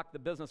scandal that rocked the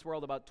business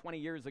world about 20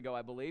 years ago,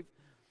 I believe.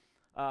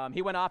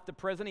 He went off to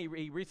prison. He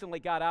recently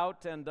got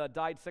out and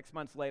died 6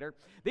 months later.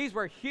 These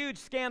were huge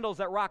scandals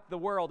that rocked the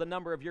world a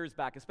number of years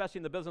back, especially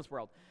in the business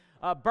world.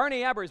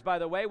 Bernie Ebbers, by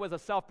the way, was a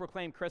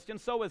self-proclaimed Christian.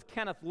 So was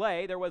Kenneth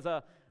Lay. There was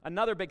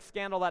another big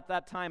scandal at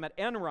that time at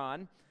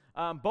Enron.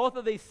 Both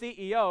of these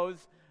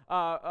CEOs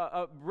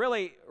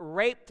really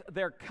raped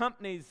their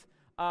company's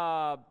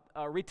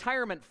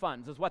retirement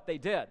funds is what they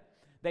did.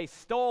 They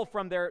stole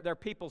from their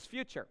people's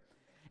future.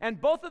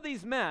 And both of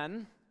these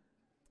men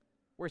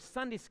were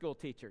Sunday school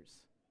teachers.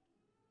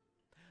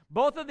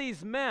 Both of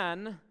these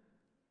men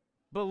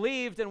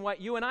believed in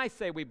what you and I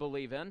say we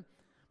believe in,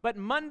 but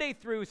Monday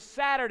through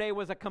Saturday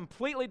was a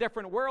completely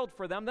different world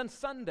for them than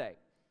Sunday.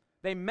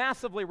 They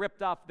massively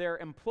ripped off their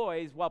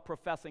employees while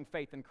professing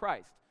faith in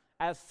Christ.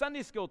 As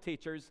Sunday school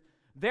teachers,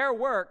 their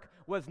work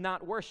was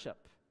not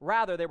worship.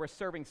 Rather, they were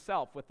serving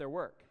self with their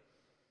work.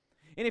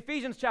 In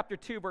Ephesians chapter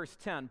 2, verse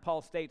 10,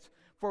 Paul states,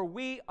 "For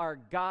we are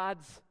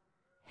God's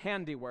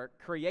handiwork,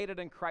 created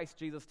in Christ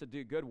Jesus to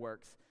do good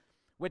works,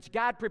 which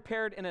God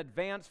prepared in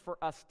advance for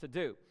us to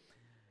do."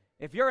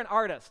 If you're an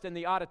artist in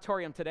the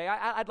auditorium today,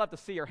 I'd love to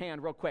see your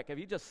hand real quick. If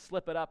you just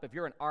slip it up, if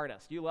you're an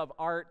artist, you love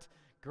art,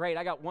 great.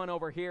 I got one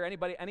over here.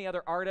 Anybody, any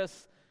other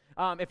artists?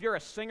 If you're a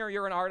singer,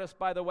 you're an artist,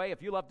 by the way.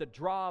 If you love to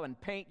draw and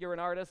paint, you're an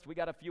artist. We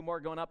got a few more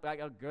going up.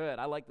 Good.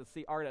 I like to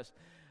see artists.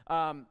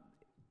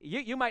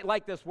 You might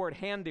like this word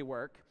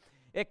handiwork.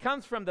 It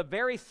comes from the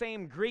very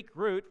same Greek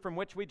root from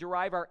which we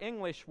derive our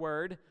English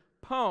word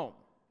poem.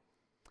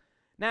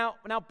 Now,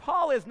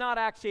 Paul is not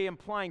actually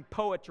implying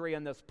poetry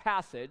in this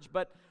passage,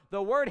 but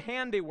the word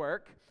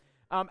handiwork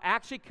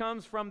actually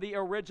comes from the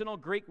original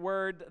Greek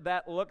word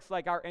that looks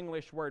like our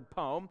English word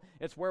poem.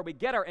 It's where we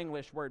get our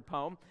English word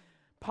poem.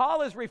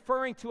 Paul is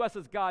referring to us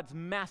as God's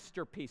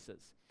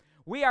masterpieces.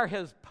 We are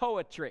his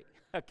poetry,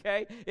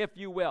 okay, if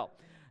you will.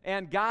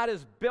 And God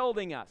is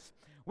building us.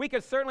 We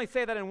could certainly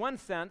say that in one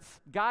sense,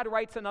 God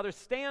writes another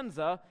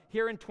stanza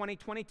here in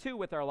 2022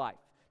 with our life.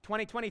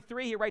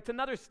 2023, he writes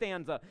another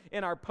stanza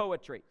in our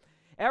poetry.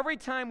 Every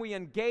time we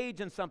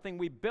engage in something,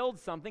 we build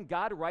something,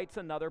 God writes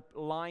another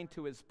line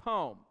to his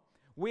poem.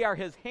 We are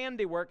his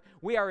handiwork.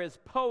 We are his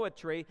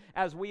poetry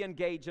as we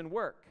engage in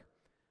work.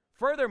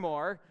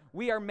 Furthermore,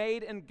 we are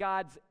made in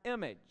God's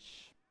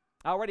image.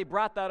 I already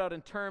brought that out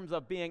in terms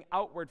of being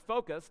outward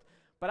focused,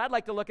 but I'd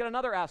like to look at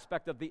another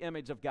aspect of the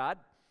image of God.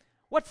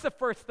 What's the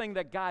first thing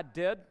that God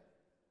did?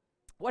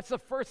 What's the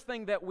first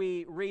thing that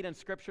we read in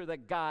Scripture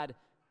that God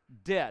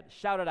did?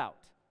 Shout it out.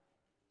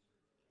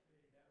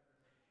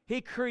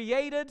 He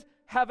created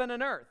heaven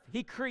and earth.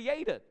 He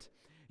created.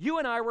 You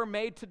and I were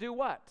made to do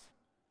what?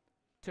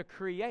 To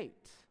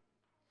create.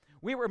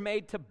 We were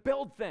made to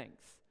build things,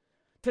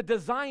 to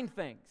design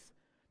things,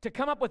 to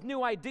come up with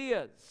new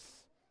ideas.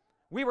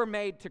 We were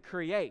made to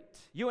create.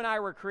 You and I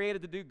were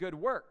created to do good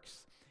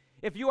works.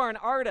 If you are an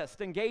artist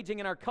engaging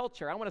in our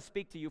culture, I want to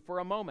speak to you for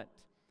a moment.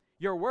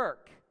 Your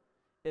work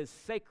is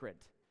sacred.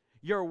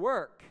 Your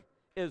work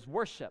is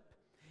worship.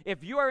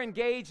 If you are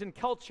engaged in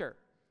culture,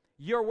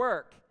 your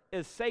work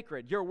is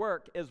sacred. Your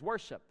work is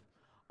worship.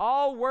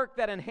 All work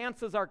that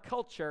enhances our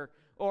culture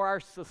or our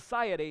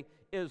society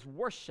is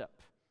worship.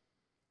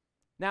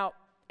 Now,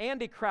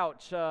 Andy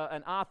Crouch,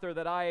 an author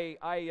that I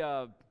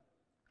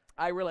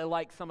really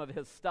like some of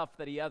his stuff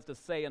that he has to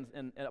say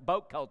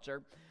about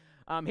culture.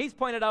 He's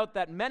pointed out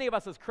that many of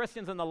us as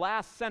Christians in the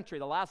last century,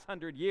 the last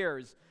 100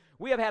 years,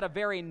 we have had a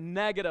very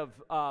negative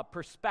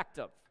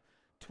perspective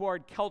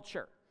toward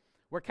culture.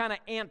 We're kind of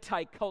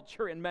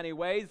anti-culture in many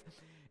ways.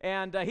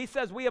 And he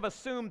says we have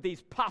assumed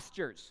these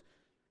postures,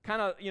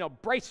 kind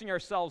of, bracing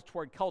ourselves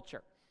toward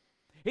culture.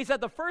 He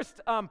said the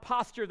first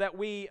posture that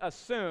we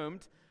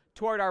assumed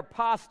toward our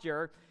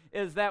posture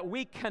is that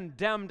we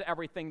condemned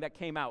everything that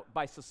came out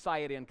by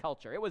society and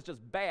culture. It was just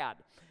bad.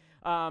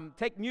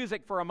 Take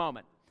music for a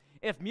moment.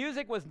 If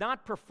music was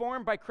not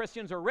performed by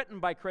Christians or written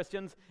by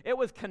Christians, it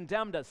was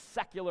condemned as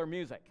secular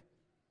music.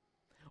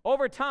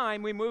 Over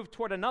time, we moved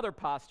toward another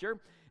posture,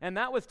 and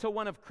that was to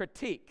one of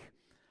critique.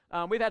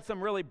 We've had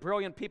some really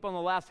brilliant people in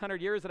the last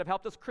 100 years that have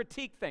helped us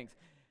critique things.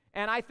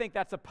 And I think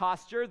that's a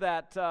posture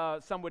that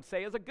some would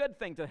say is a good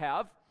thing to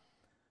have.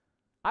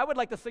 I would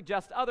like to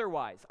suggest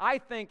otherwise. I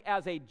think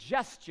as a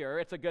gesture,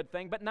 it's a good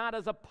thing, but not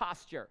as a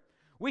posture.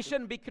 We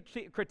shouldn't be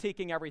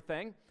critiquing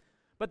everything.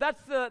 But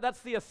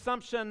that's the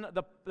assumption,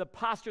 the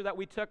posture that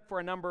we took for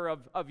a number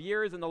of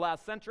years in the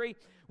last century.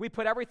 We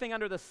put everything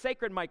under the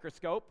sacred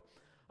microscope.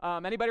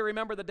 Anybody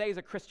remember the days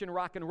of Christian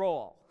rock and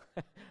roll?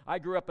 I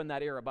grew up in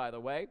that era, by the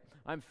way.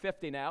 I'm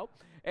 50 now.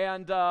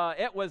 And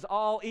it was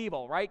all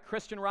evil, right?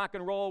 Christian rock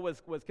and roll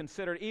was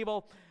considered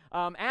evil.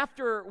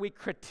 After we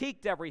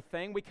critiqued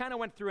everything, we kind of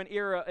went through an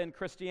era in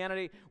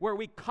Christianity where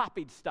we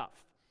copied stuff.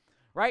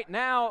 Right?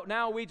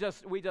 Now we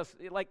just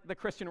like the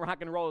Christian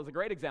rock and roll is a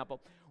great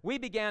example. We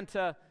began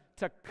to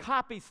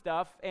copy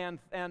stuff, and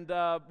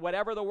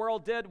whatever the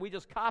world did, we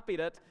just copied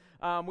it.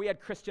 We had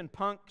Christian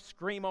punk,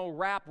 screamo,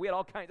 rap. We had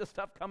all kinds of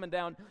stuff coming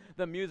down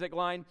the music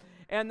line.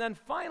 And then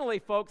finally,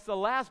 folks, the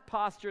last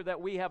posture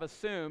that we have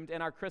assumed in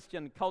our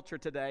Christian culture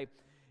today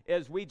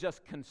is we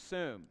just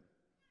consume.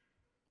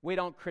 We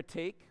don't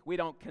critique. We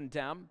don't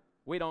condemn.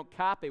 We don't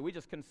copy. We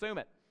just consume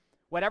it.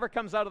 Whatever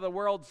comes out of the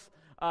world's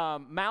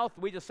mouth,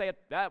 we just say it,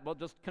 we'll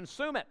just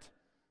consume it.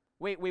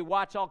 We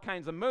watch all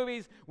kinds of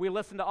movies. We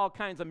listen to all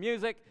kinds of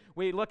music.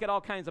 We look at all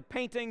kinds of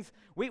paintings.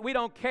 We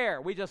don't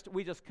care. We just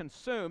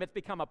consume. It's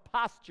become a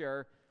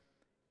posture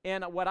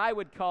in what I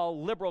would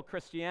call liberal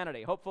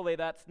Christianity. Hopefully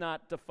that's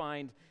not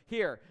defined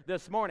here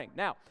this morning.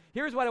 Now,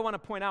 here's what I want to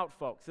point out,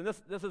 folks. And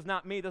this is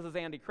not me. This is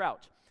Andy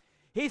Crouch.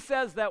 He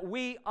says that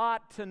we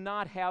ought to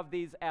not have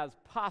these as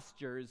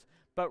postures,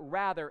 but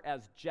rather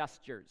as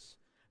gestures.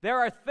 There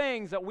are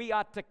things that we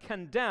ought to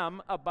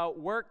condemn about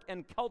work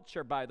and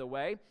culture, by the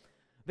way.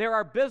 There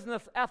are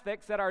business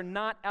ethics that are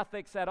not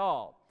ethics at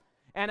all.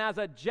 And as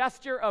a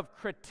gesture of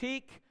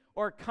critique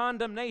or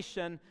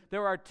condemnation,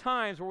 there are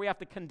times where we have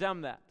to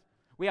condemn that.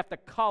 We have to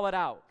call it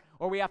out,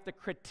 or we have to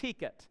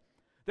critique it.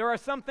 There are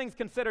some things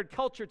considered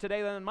culture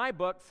today that in my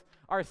books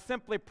are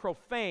simply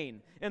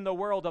profane in the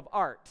world of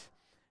art.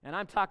 And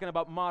I'm talking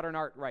about modern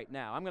art right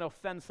now. I'm going to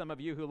offend some of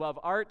you who love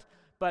art,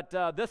 but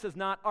this is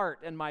not art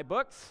in my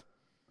books.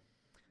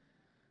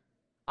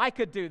 I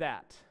could do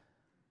that.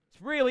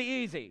 It's really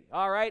easy,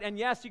 all right? And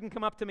yes, you can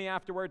come up to me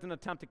afterwards and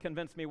attempt to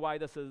convince me why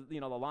this is, the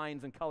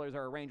lines and colors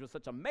are arranged with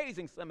such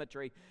amazing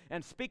symmetry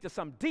and speak to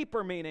some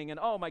deeper meaning.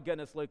 And oh my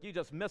goodness, Luke, you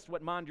just missed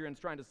what Mondrian's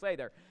trying to say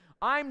there.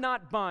 I'm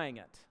not buying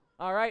it,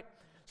 all right?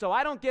 So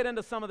I don't get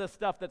into some of this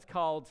stuff that's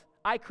called,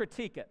 I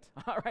critique it,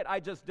 all right? I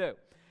just do.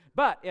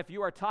 But if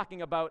you are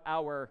talking about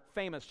our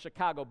famous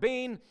Chicago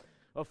bean,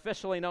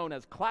 officially known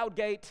as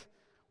Cloudgate,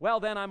 well,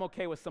 then I'm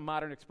okay with some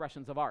modern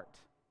expressions of art.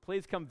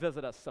 Please come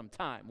visit us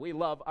sometime. We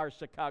love our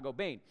Chicago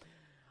bean.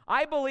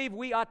 I believe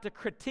we ought to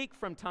critique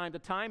from time to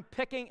time,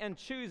 picking and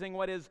choosing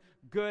what is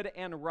good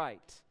and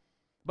right.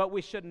 But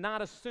we should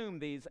not assume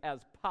these as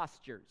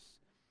postures.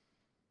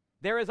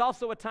 There is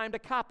also a time to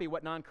copy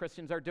what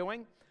non-Christians are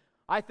doing.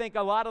 I think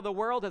a lot of the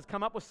world has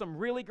come up with some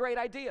really great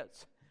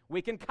ideas.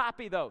 We can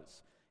copy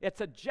those.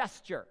 It's a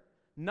gesture,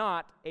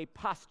 not a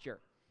posture.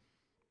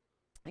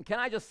 And can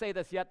I just say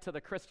this yet to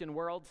the Christian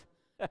world?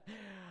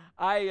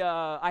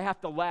 I have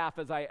to laugh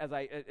as I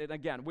and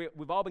again,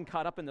 we've all been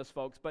caught up in this,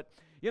 folks, but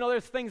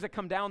there's things that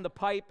come down the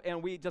pipe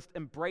and we just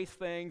embrace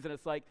things, and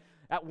it's like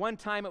at one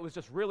time it was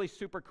just really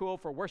super cool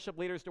for worship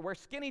leaders to wear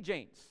skinny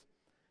jeans.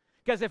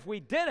 Because if we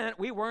didn't,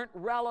 we weren't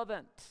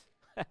relevant.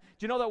 Do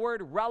you know that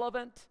word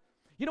relevant?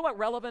 You know what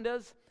relevant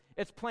is?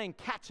 It's playing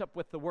catch up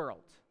with the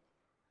world.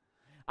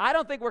 I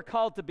don't think we're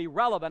called to be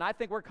relevant. I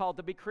think we're called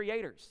to be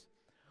creators.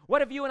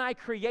 What if you and I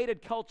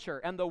created culture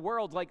and the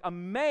world's like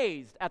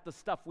amazed at the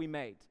stuff we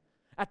made,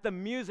 at the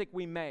music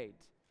we made?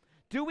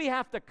 Do we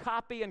have to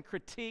copy and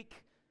critique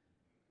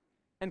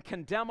and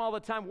condemn all the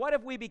time? What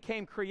if we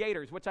became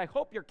creators, which I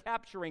hope you're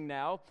capturing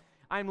now?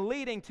 I'm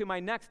leading to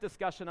my next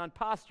discussion on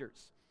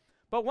postures.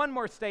 But one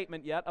more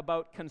statement yet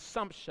about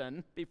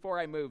consumption before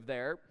I move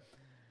there.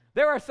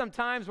 There are some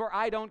times where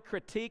I don't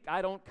critique,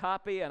 I don't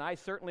copy, and I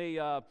certainly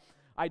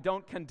I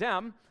don't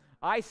condemn.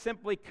 I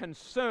simply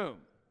consume.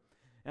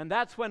 And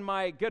that's when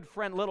my good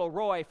friend Little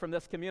Roy from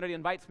this community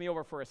invites me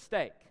over for a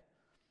steak.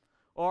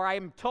 Or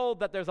I'm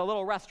told that there's a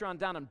little restaurant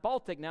down in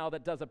Baltic now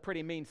that does a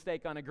pretty mean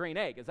steak on a green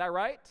egg. Is that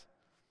right?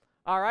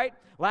 All right.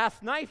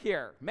 Last night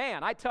here,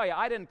 man, I tell you,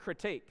 I didn't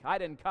critique. I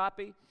didn't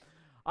copy.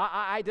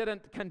 I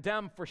didn't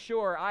condemn for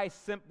sure. I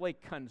simply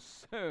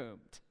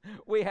consumed.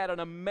 We had an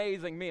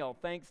amazing meal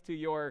thanks to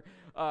your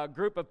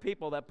group of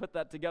people that put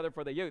that together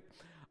for the youth.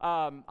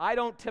 I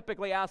don't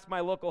typically ask my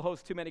local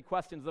host too many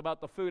questions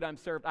about the food I'm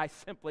served. I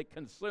simply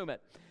consume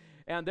it.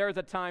 And there's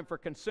a time for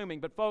consuming.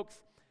 But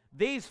folks,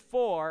 these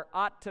four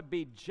ought to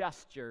be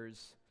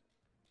gestures,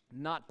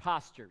 not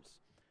postures.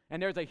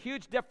 And there's a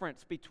huge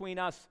difference between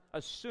us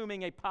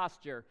assuming a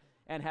posture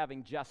and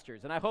having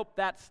gestures. And I hope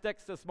that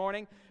sticks this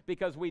morning,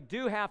 because we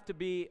do have to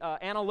be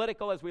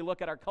analytical as we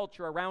look at our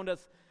culture around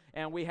us,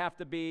 and we have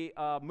to be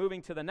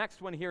moving to the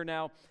next one here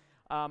now.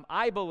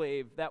 I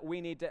believe that we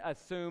need to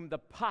assume the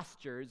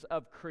postures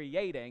of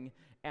creating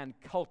and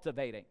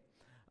cultivating.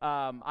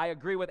 I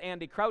agree with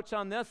Andy Crouch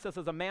on this. This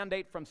is a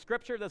mandate from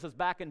Scripture. This is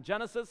back in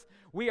Genesis.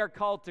 We are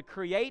called to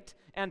create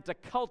and to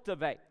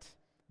cultivate.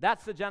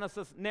 That's the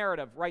Genesis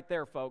narrative right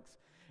there, folks.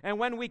 And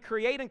when we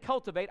create and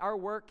cultivate, our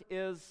work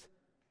is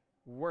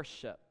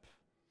worship.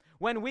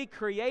 When we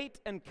create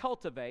and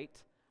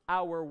cultivate,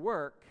 our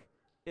work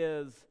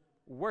is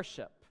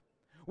worship.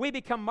 We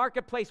become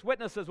marketplace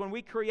witnesses when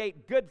we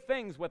create good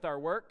things with our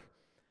work.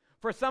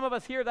 For some of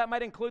us here, that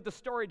might include the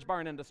storage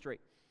barn industry.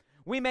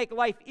 We make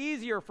life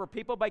easier for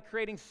people by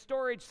creating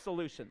storage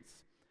solutions.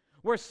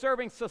 We're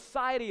serving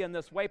society in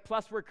this way,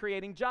 plus we're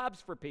creating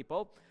jobs for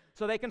people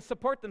so they can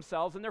support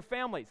themselves and their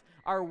families.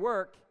 Our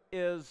work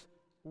is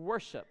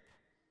worship.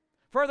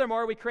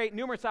 Furthermore, we create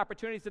numerous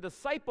opportunities to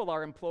disciple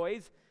our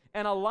employees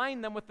and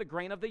align them with the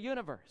grain of the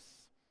universe.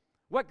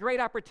 What great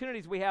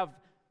opportunities we have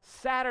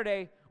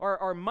Saturday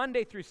or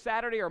Monday through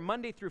Saturday or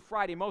Monday through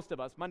Friday, most of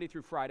us, Monday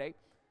through Friday,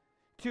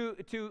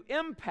 to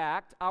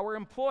impact our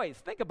employees.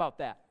 Think about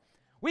that.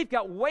 We've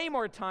got way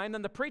more time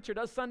than the preacher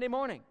does Sunday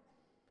morning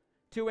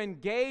to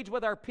engage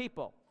with our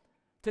people,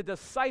 to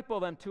disciple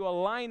them, to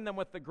align them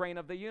with the grain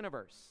of the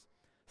universe.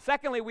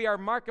 Secondly, we are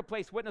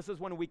marketplace witnesses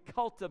when we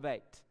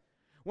cultivate,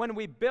 when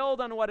we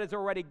build on what is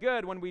already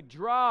good, when we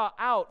draw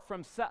out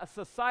from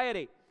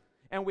society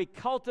and we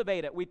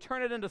cultivate it, we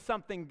turn it into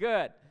something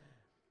good.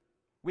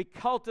 We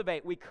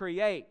cultivate, we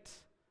create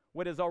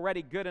what is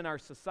already good in our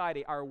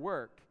society. Our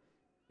work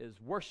is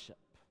worship.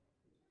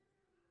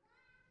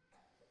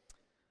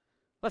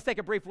 Let's take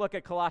a brief look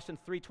at Colossians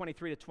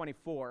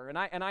 3:23-24.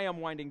 And I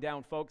am winding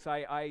down, folks.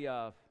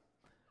 I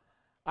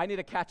need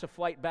to catch a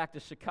flight back to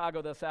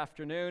Chicago this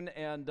afternoon,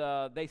 and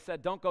they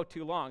said, don't go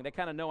too long. They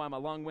kind of know I'm a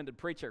long-winded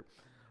preacher.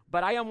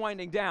 But I am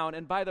winding down,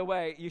 and by the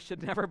way, you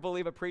should never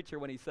believe a preacher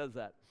when he says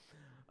that.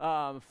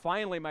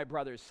 Finally, my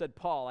brothers, said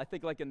Paul, I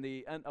think like in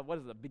the end of,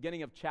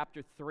 beginning of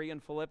chapter 3 in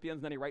Philippians,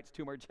 and then he writes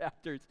 2 more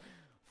chapters.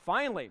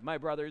 Finally, my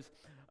brothers.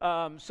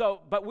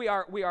 But we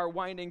are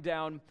winding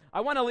down.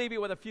 I want to leave you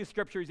with a few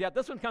scriptures yet.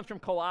 This one comes from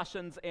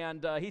Colossians,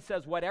 and he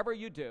says, whatever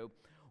you do,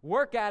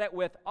 work at it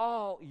with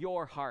all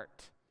your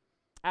heart,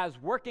 as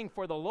working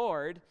for the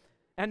Lord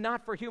and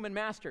not for human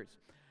masters.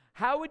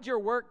 How would your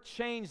work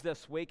change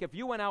this week if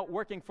you went out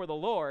working for the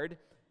Lord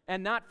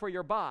and not for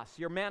your boss,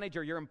 your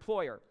manager, your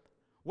employer?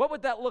 What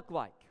would that look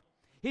like?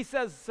 He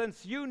says,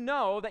 since you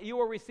know that you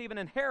will receive an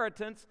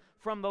inheritance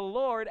from the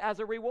Lord as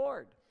a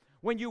reward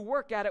when you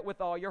work at it with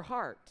all your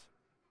heart,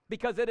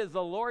 because it is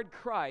the Lord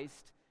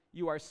Christ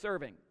you are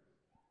serving.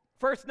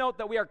 First, note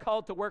that we are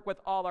called to work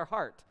with all our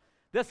heart.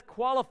 This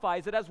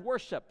qualifies it as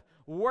worship,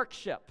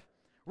 workship.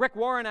 Rick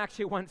Warren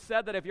actually once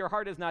said that if your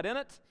heart is not in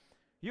it,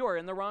 you are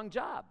in the wrong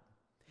job.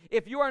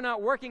 If you are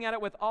not working at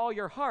it with all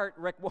your heart,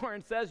 Rick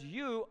Warren says,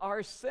 you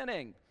are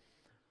sinning.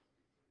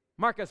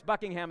 Marcus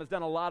Buckingham has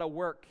done a lot of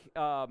work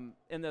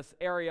in this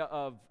area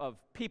of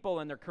people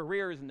and their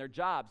careers and their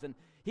jobs, and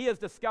he has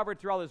discovered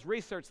through all his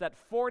research that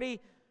 40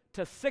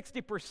 to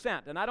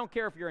 60%, and I don't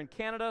care if you're in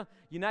Canada,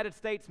 United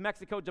States,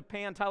 Mexico,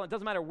 Japan, Thailand, it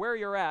doesn't matter where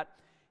you're at,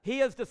 he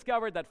has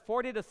discovered that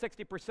 40 to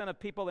 60% of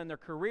people in their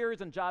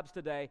careers and jobs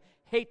today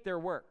hate their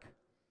work.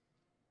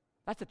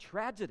 That's a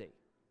tragedy.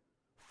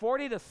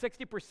 40 to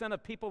 60%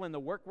 of people in the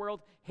work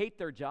world hate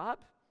their job?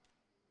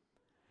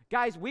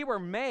 Guys, we were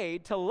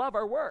made to love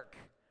our work.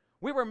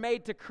 We were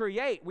made to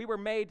create. We were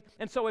made,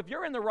 and so if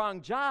you're in the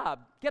wrong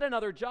job, get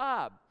another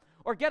job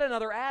or get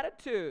another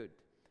attitude.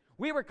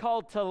 We were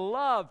called to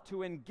love,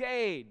 to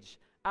engage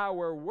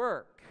our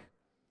work.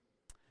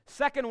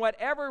 Second,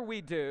 whatever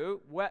we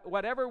do,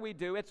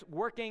 it's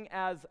working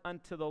as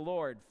unto the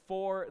Lord,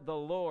 for the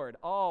Lord.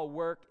 All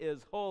work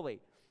is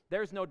holy.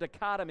 There's no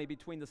dichotomy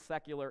between the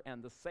secular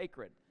and the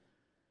sacred.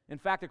 In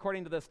fact,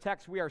 according to this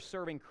text, we are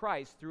serving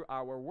Christ through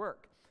our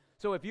work.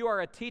 So if you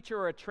are a teacher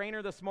or a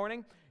trainer this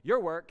morning, your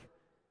work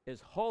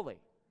is holy.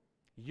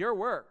 Your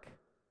work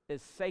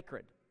is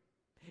sacred.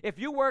 If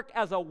you work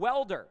as a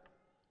welder,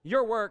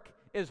 your work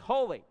is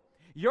holy.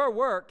 Your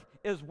work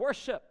is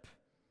worship.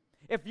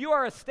 If you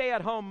are a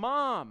stay-at-home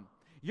mom,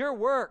 your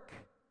work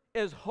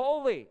is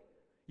holy.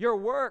 Your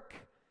work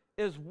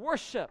is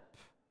worship.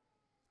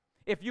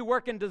 If you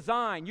work in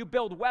design, you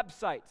build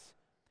websites,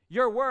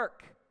 your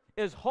work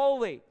is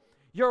holy.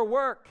 Your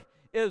work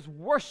is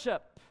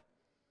worship.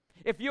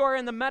 If you are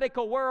in the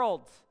medical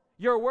world,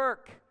 your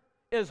work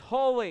is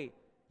holy.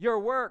 Your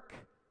work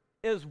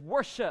is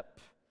worship.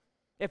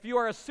 If you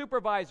are a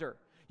supervisor,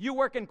 you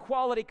work in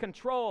quality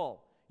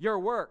control, your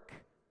work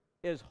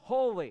is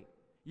holy.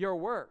 Your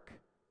work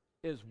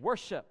is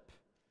worship.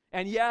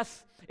 And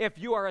yes, if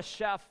you are a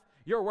chef,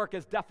 your work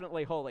is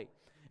definitely holy.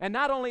 And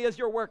not only is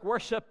your work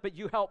worship, but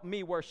you help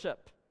me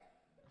worship.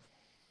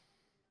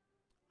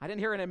 I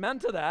didn't hear an amen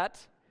to that.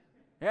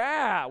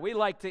 Yeah, we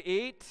like to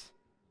eat.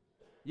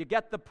 You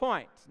get the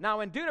point. Now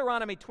in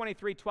Deuteronomy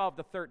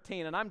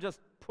 23:12-13, and I'm just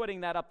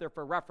putting that up there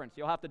for reference.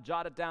 You'll have to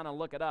jot it down and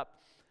look it up.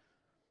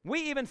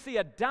 We even see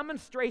a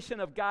demonstration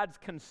of God's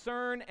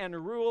concern and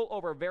rule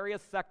over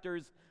various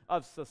sectors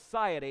of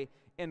society,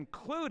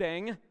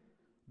 including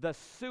the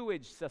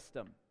sewage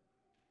system.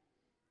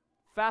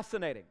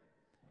 Fascinating.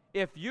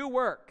 If you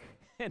work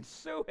in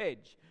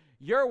sewage,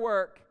 your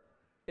work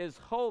is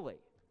holy.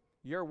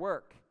 Your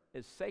work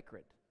is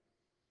sacred.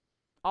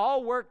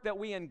 All work that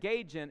we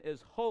engage in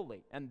is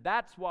holy, and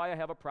that's why I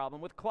have a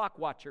problem with clock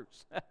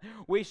watchers.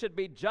 We should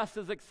be just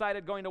as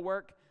excited going to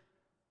work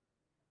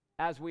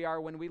as we are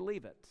when we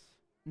leave it.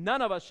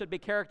 None of us should be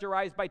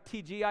characterized by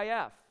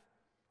TGIF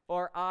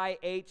or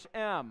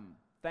IHM.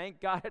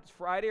 Thank God it's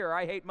Friday, or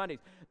I hate Mondays.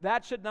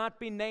 That should not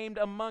be named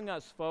among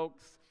us,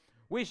 folks.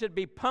 We should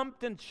be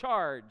pumped and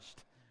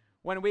charged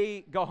when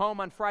we go home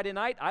on Friday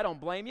night. I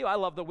don't blame you. I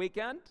love the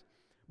weekend.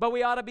 But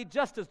we ought to be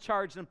just as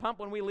charged and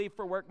pumped when we leave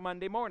for work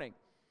Monday morning.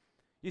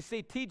 You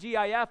see,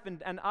 TGIF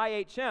and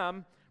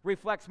IHM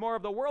reflects more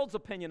of the world's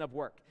opinion of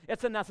work.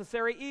 It's a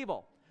necessary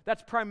evil.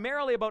 That's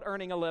primarily about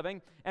earning a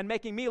living and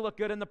making me look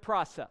good in the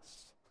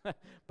process.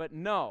 But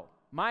no,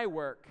 my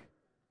work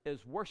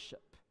is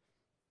worship.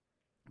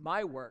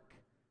 My work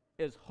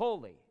is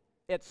holy.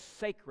 It's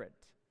sacred.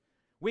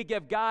 We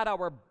give God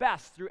our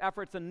best through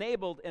efforts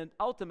enabled and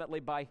ultimately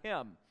by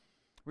Him.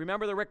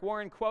 Remember the Rick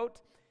Warren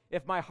quote?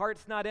 If my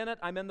heart's not in it,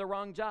 I'm in the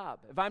wrong job.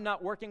 If I'm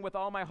not working with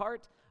all my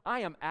heart,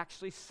 I am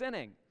actually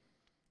sinning.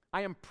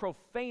 I am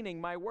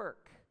profaning my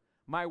work.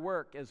 My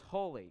work is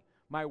holy.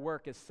 My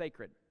work is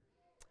sacred.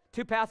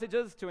 Two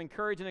passages to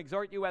encourage and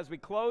exhort you as we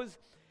close.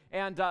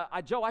 And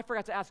Joe, I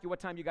forgot to ask you what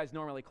time you guys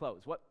normally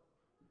close. What?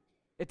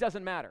 It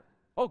doesn't matter.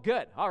 Oh,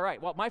 good. All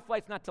right. Well, my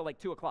flight's not till like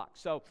 2 o'clock.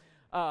 So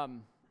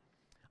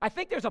I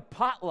think there's a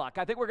potluck.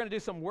 I think we're going to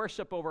do some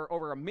worship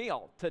over a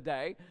meal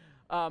today.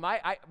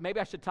 Maybe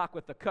I should talk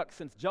with the cook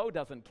since Joe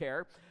doesn't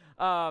care.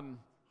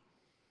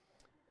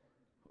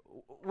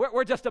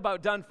 We're just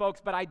about done,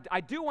 folks, but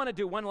I do want to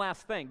do one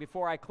last thing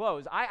before I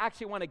close. I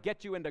actually want to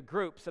get you into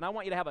groups, and I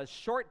want you to have a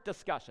short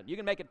discussion. You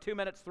can make it 2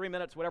 minutes, 3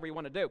 minutes, whatever you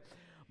want to do.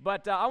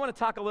 But I want to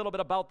talk a little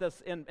bit about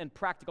this in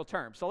practical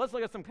terms. So let's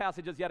look at some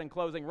passages yet in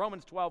closing.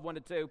 Romans 12,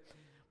 1-2.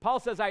 Paul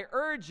says, I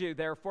urge you,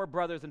 therefore,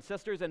 brothers and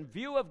sisters, in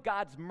view of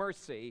God's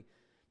mercy,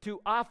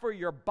 to offer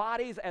your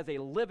bodies as a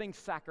living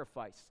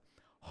sacrifice,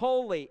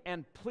 holy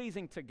and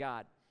pleasing to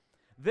God.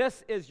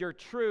 This is your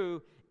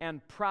true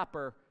and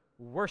proper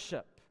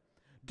worship.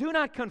 Do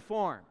not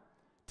conform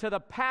to the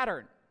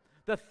pattern,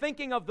 the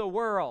thinking of the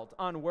world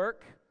on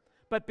work,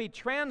 but be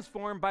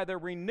transformed by the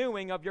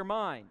renewing of your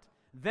mind.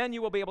 Then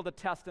you will be able to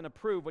test and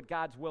approve what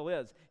God's will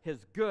is,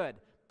 His good,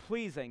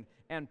 pleasing,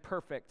 and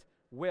perfect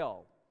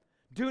will.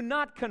 Do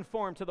not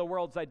conform to the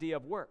world's idea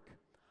of work.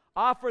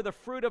 Offer the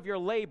fruit of your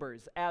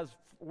labors as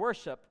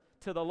worship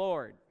to the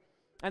Lord.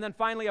 And then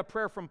finally, a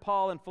prayer from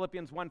Paul in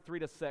Philippians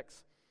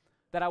 1:3-6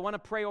 that I want to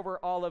pray over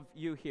all of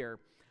you here.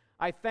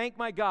 I thank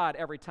my God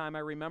every time I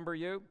remember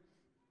you.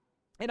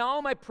 In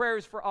all my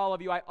prayers for all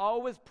of you, I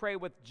always pray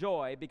with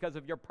joy because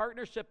of your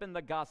partnership in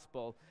the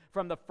gospel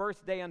from the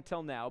first day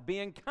until now,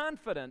 being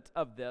confident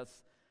of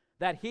this,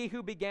 that he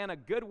who began a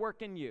good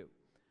work in you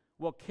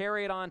will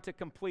carry it on to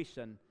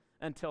completion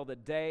until the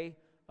day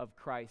of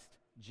Christ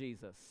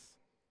Jesus.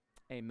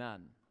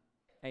 Amen.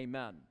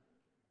 Amen.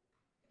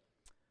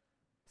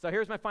 So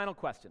here's my final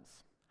questions.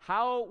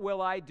 How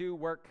will I do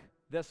work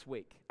this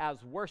week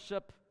as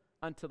worship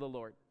unto the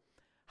Lord?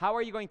 How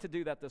are you going to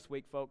do that this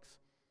week, folks?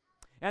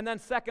 And then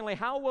secondly,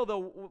 how will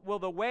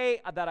the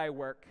way that I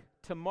work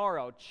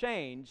tomorrow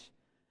change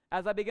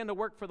as I begin to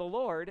work for the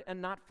Lord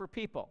and not for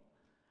people?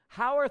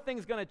 How are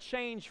things going to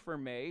change for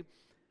me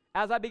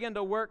as I begin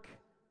to work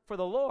for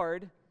the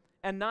Lord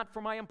and not for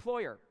my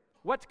employer?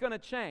 What's going to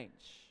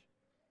change?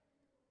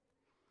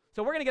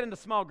 So we're going to get into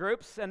small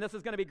groups, and this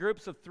is going to be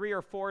groups of 3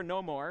 or 4,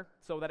 no more,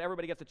 so that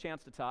everybody gets a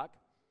chance to talk.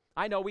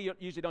 I know we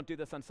usually don't do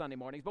this on Sunday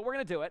mornings, but we're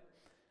going to do it.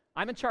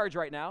 I'm in charge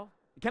right now.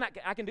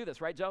 I can do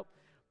this, right, Joe?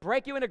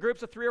 Break you into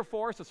groups of 3 or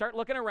 4, so start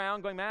looking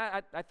around, going,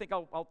 man, I think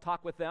I'll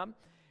talk with them.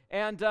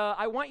 And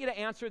I want you to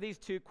answer these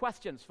 2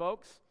 questions,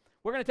 folks.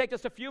 We're going to take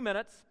just a few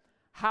minutes.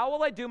 How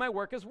will I do my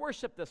work as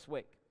worship this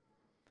week?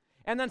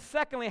 And then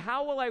secondly,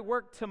 how will I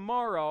work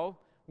tomorrow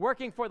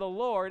working for the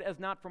Lord as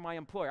not for my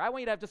employer? I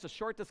want you to have just a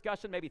short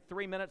discussion, maybe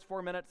 3 minutes,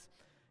 4 minutes,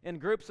 in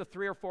groups of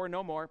 3 or 4,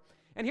 no more.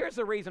 And here's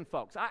the reason,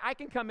 folks. I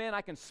can come in,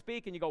 I can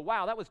speak, and you go,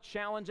 wow, that was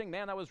challenging.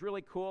 Man, that was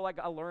really cool.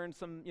 I learned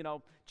some,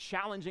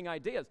 challenging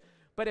ideas.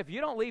 But if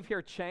you don't leave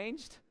here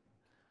changed,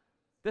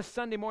 this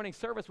Sunday morning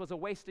service was a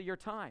waste of your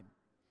time.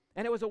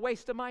 And it was a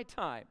waste of my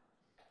time.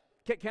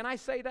 Can I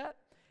say that?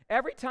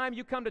 Every time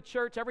you come to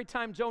church, every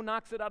time Joe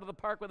knocks it out of the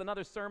park with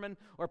another sermon,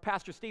 or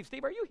Pastor Steve.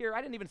 Steve, are you here?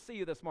 I didn't even see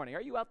you this morning.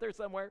 Are you out there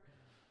somewhere?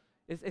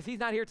 Is he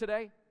not here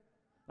today?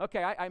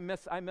 Okay, I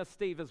miss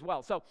Steve as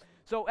well.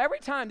 So every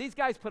time these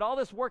guys put all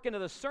this work into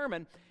the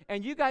sermon,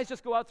 and you guys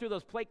just go out through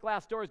those plate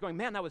glass doors going,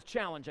 man, that was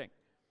challenging.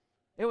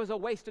 It was a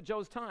waste of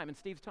Joe's time and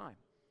Steve's time.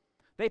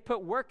 They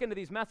put work into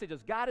these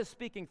messages. God is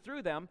speaking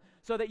through them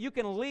so that you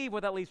can leave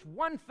with at least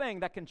one thing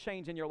that can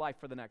change in your life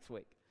for the next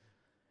week.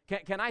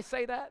 Can I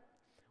say that?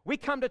 We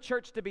come to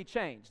church to be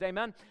changed,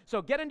 amen?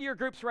 So get into your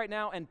groups right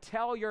now and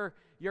tell your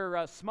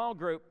small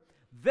group,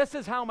 this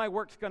is how my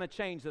work's going to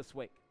change this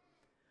week.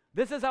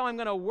 This is how I'm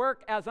going to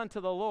work as unto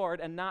the Lord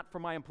and not for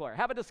my employer.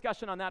 Have a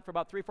discussion on that for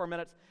about 3-4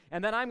 minutes,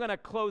 and then I'm going to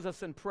close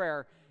us in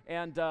prayer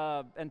and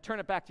turn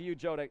it back to you,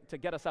 Joe, to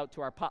get us out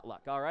to our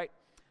potluck, all right?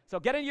 So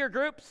get into your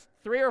groups,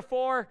 3 or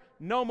 4,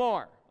 no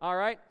more, all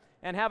right?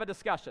 And have a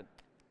discussion.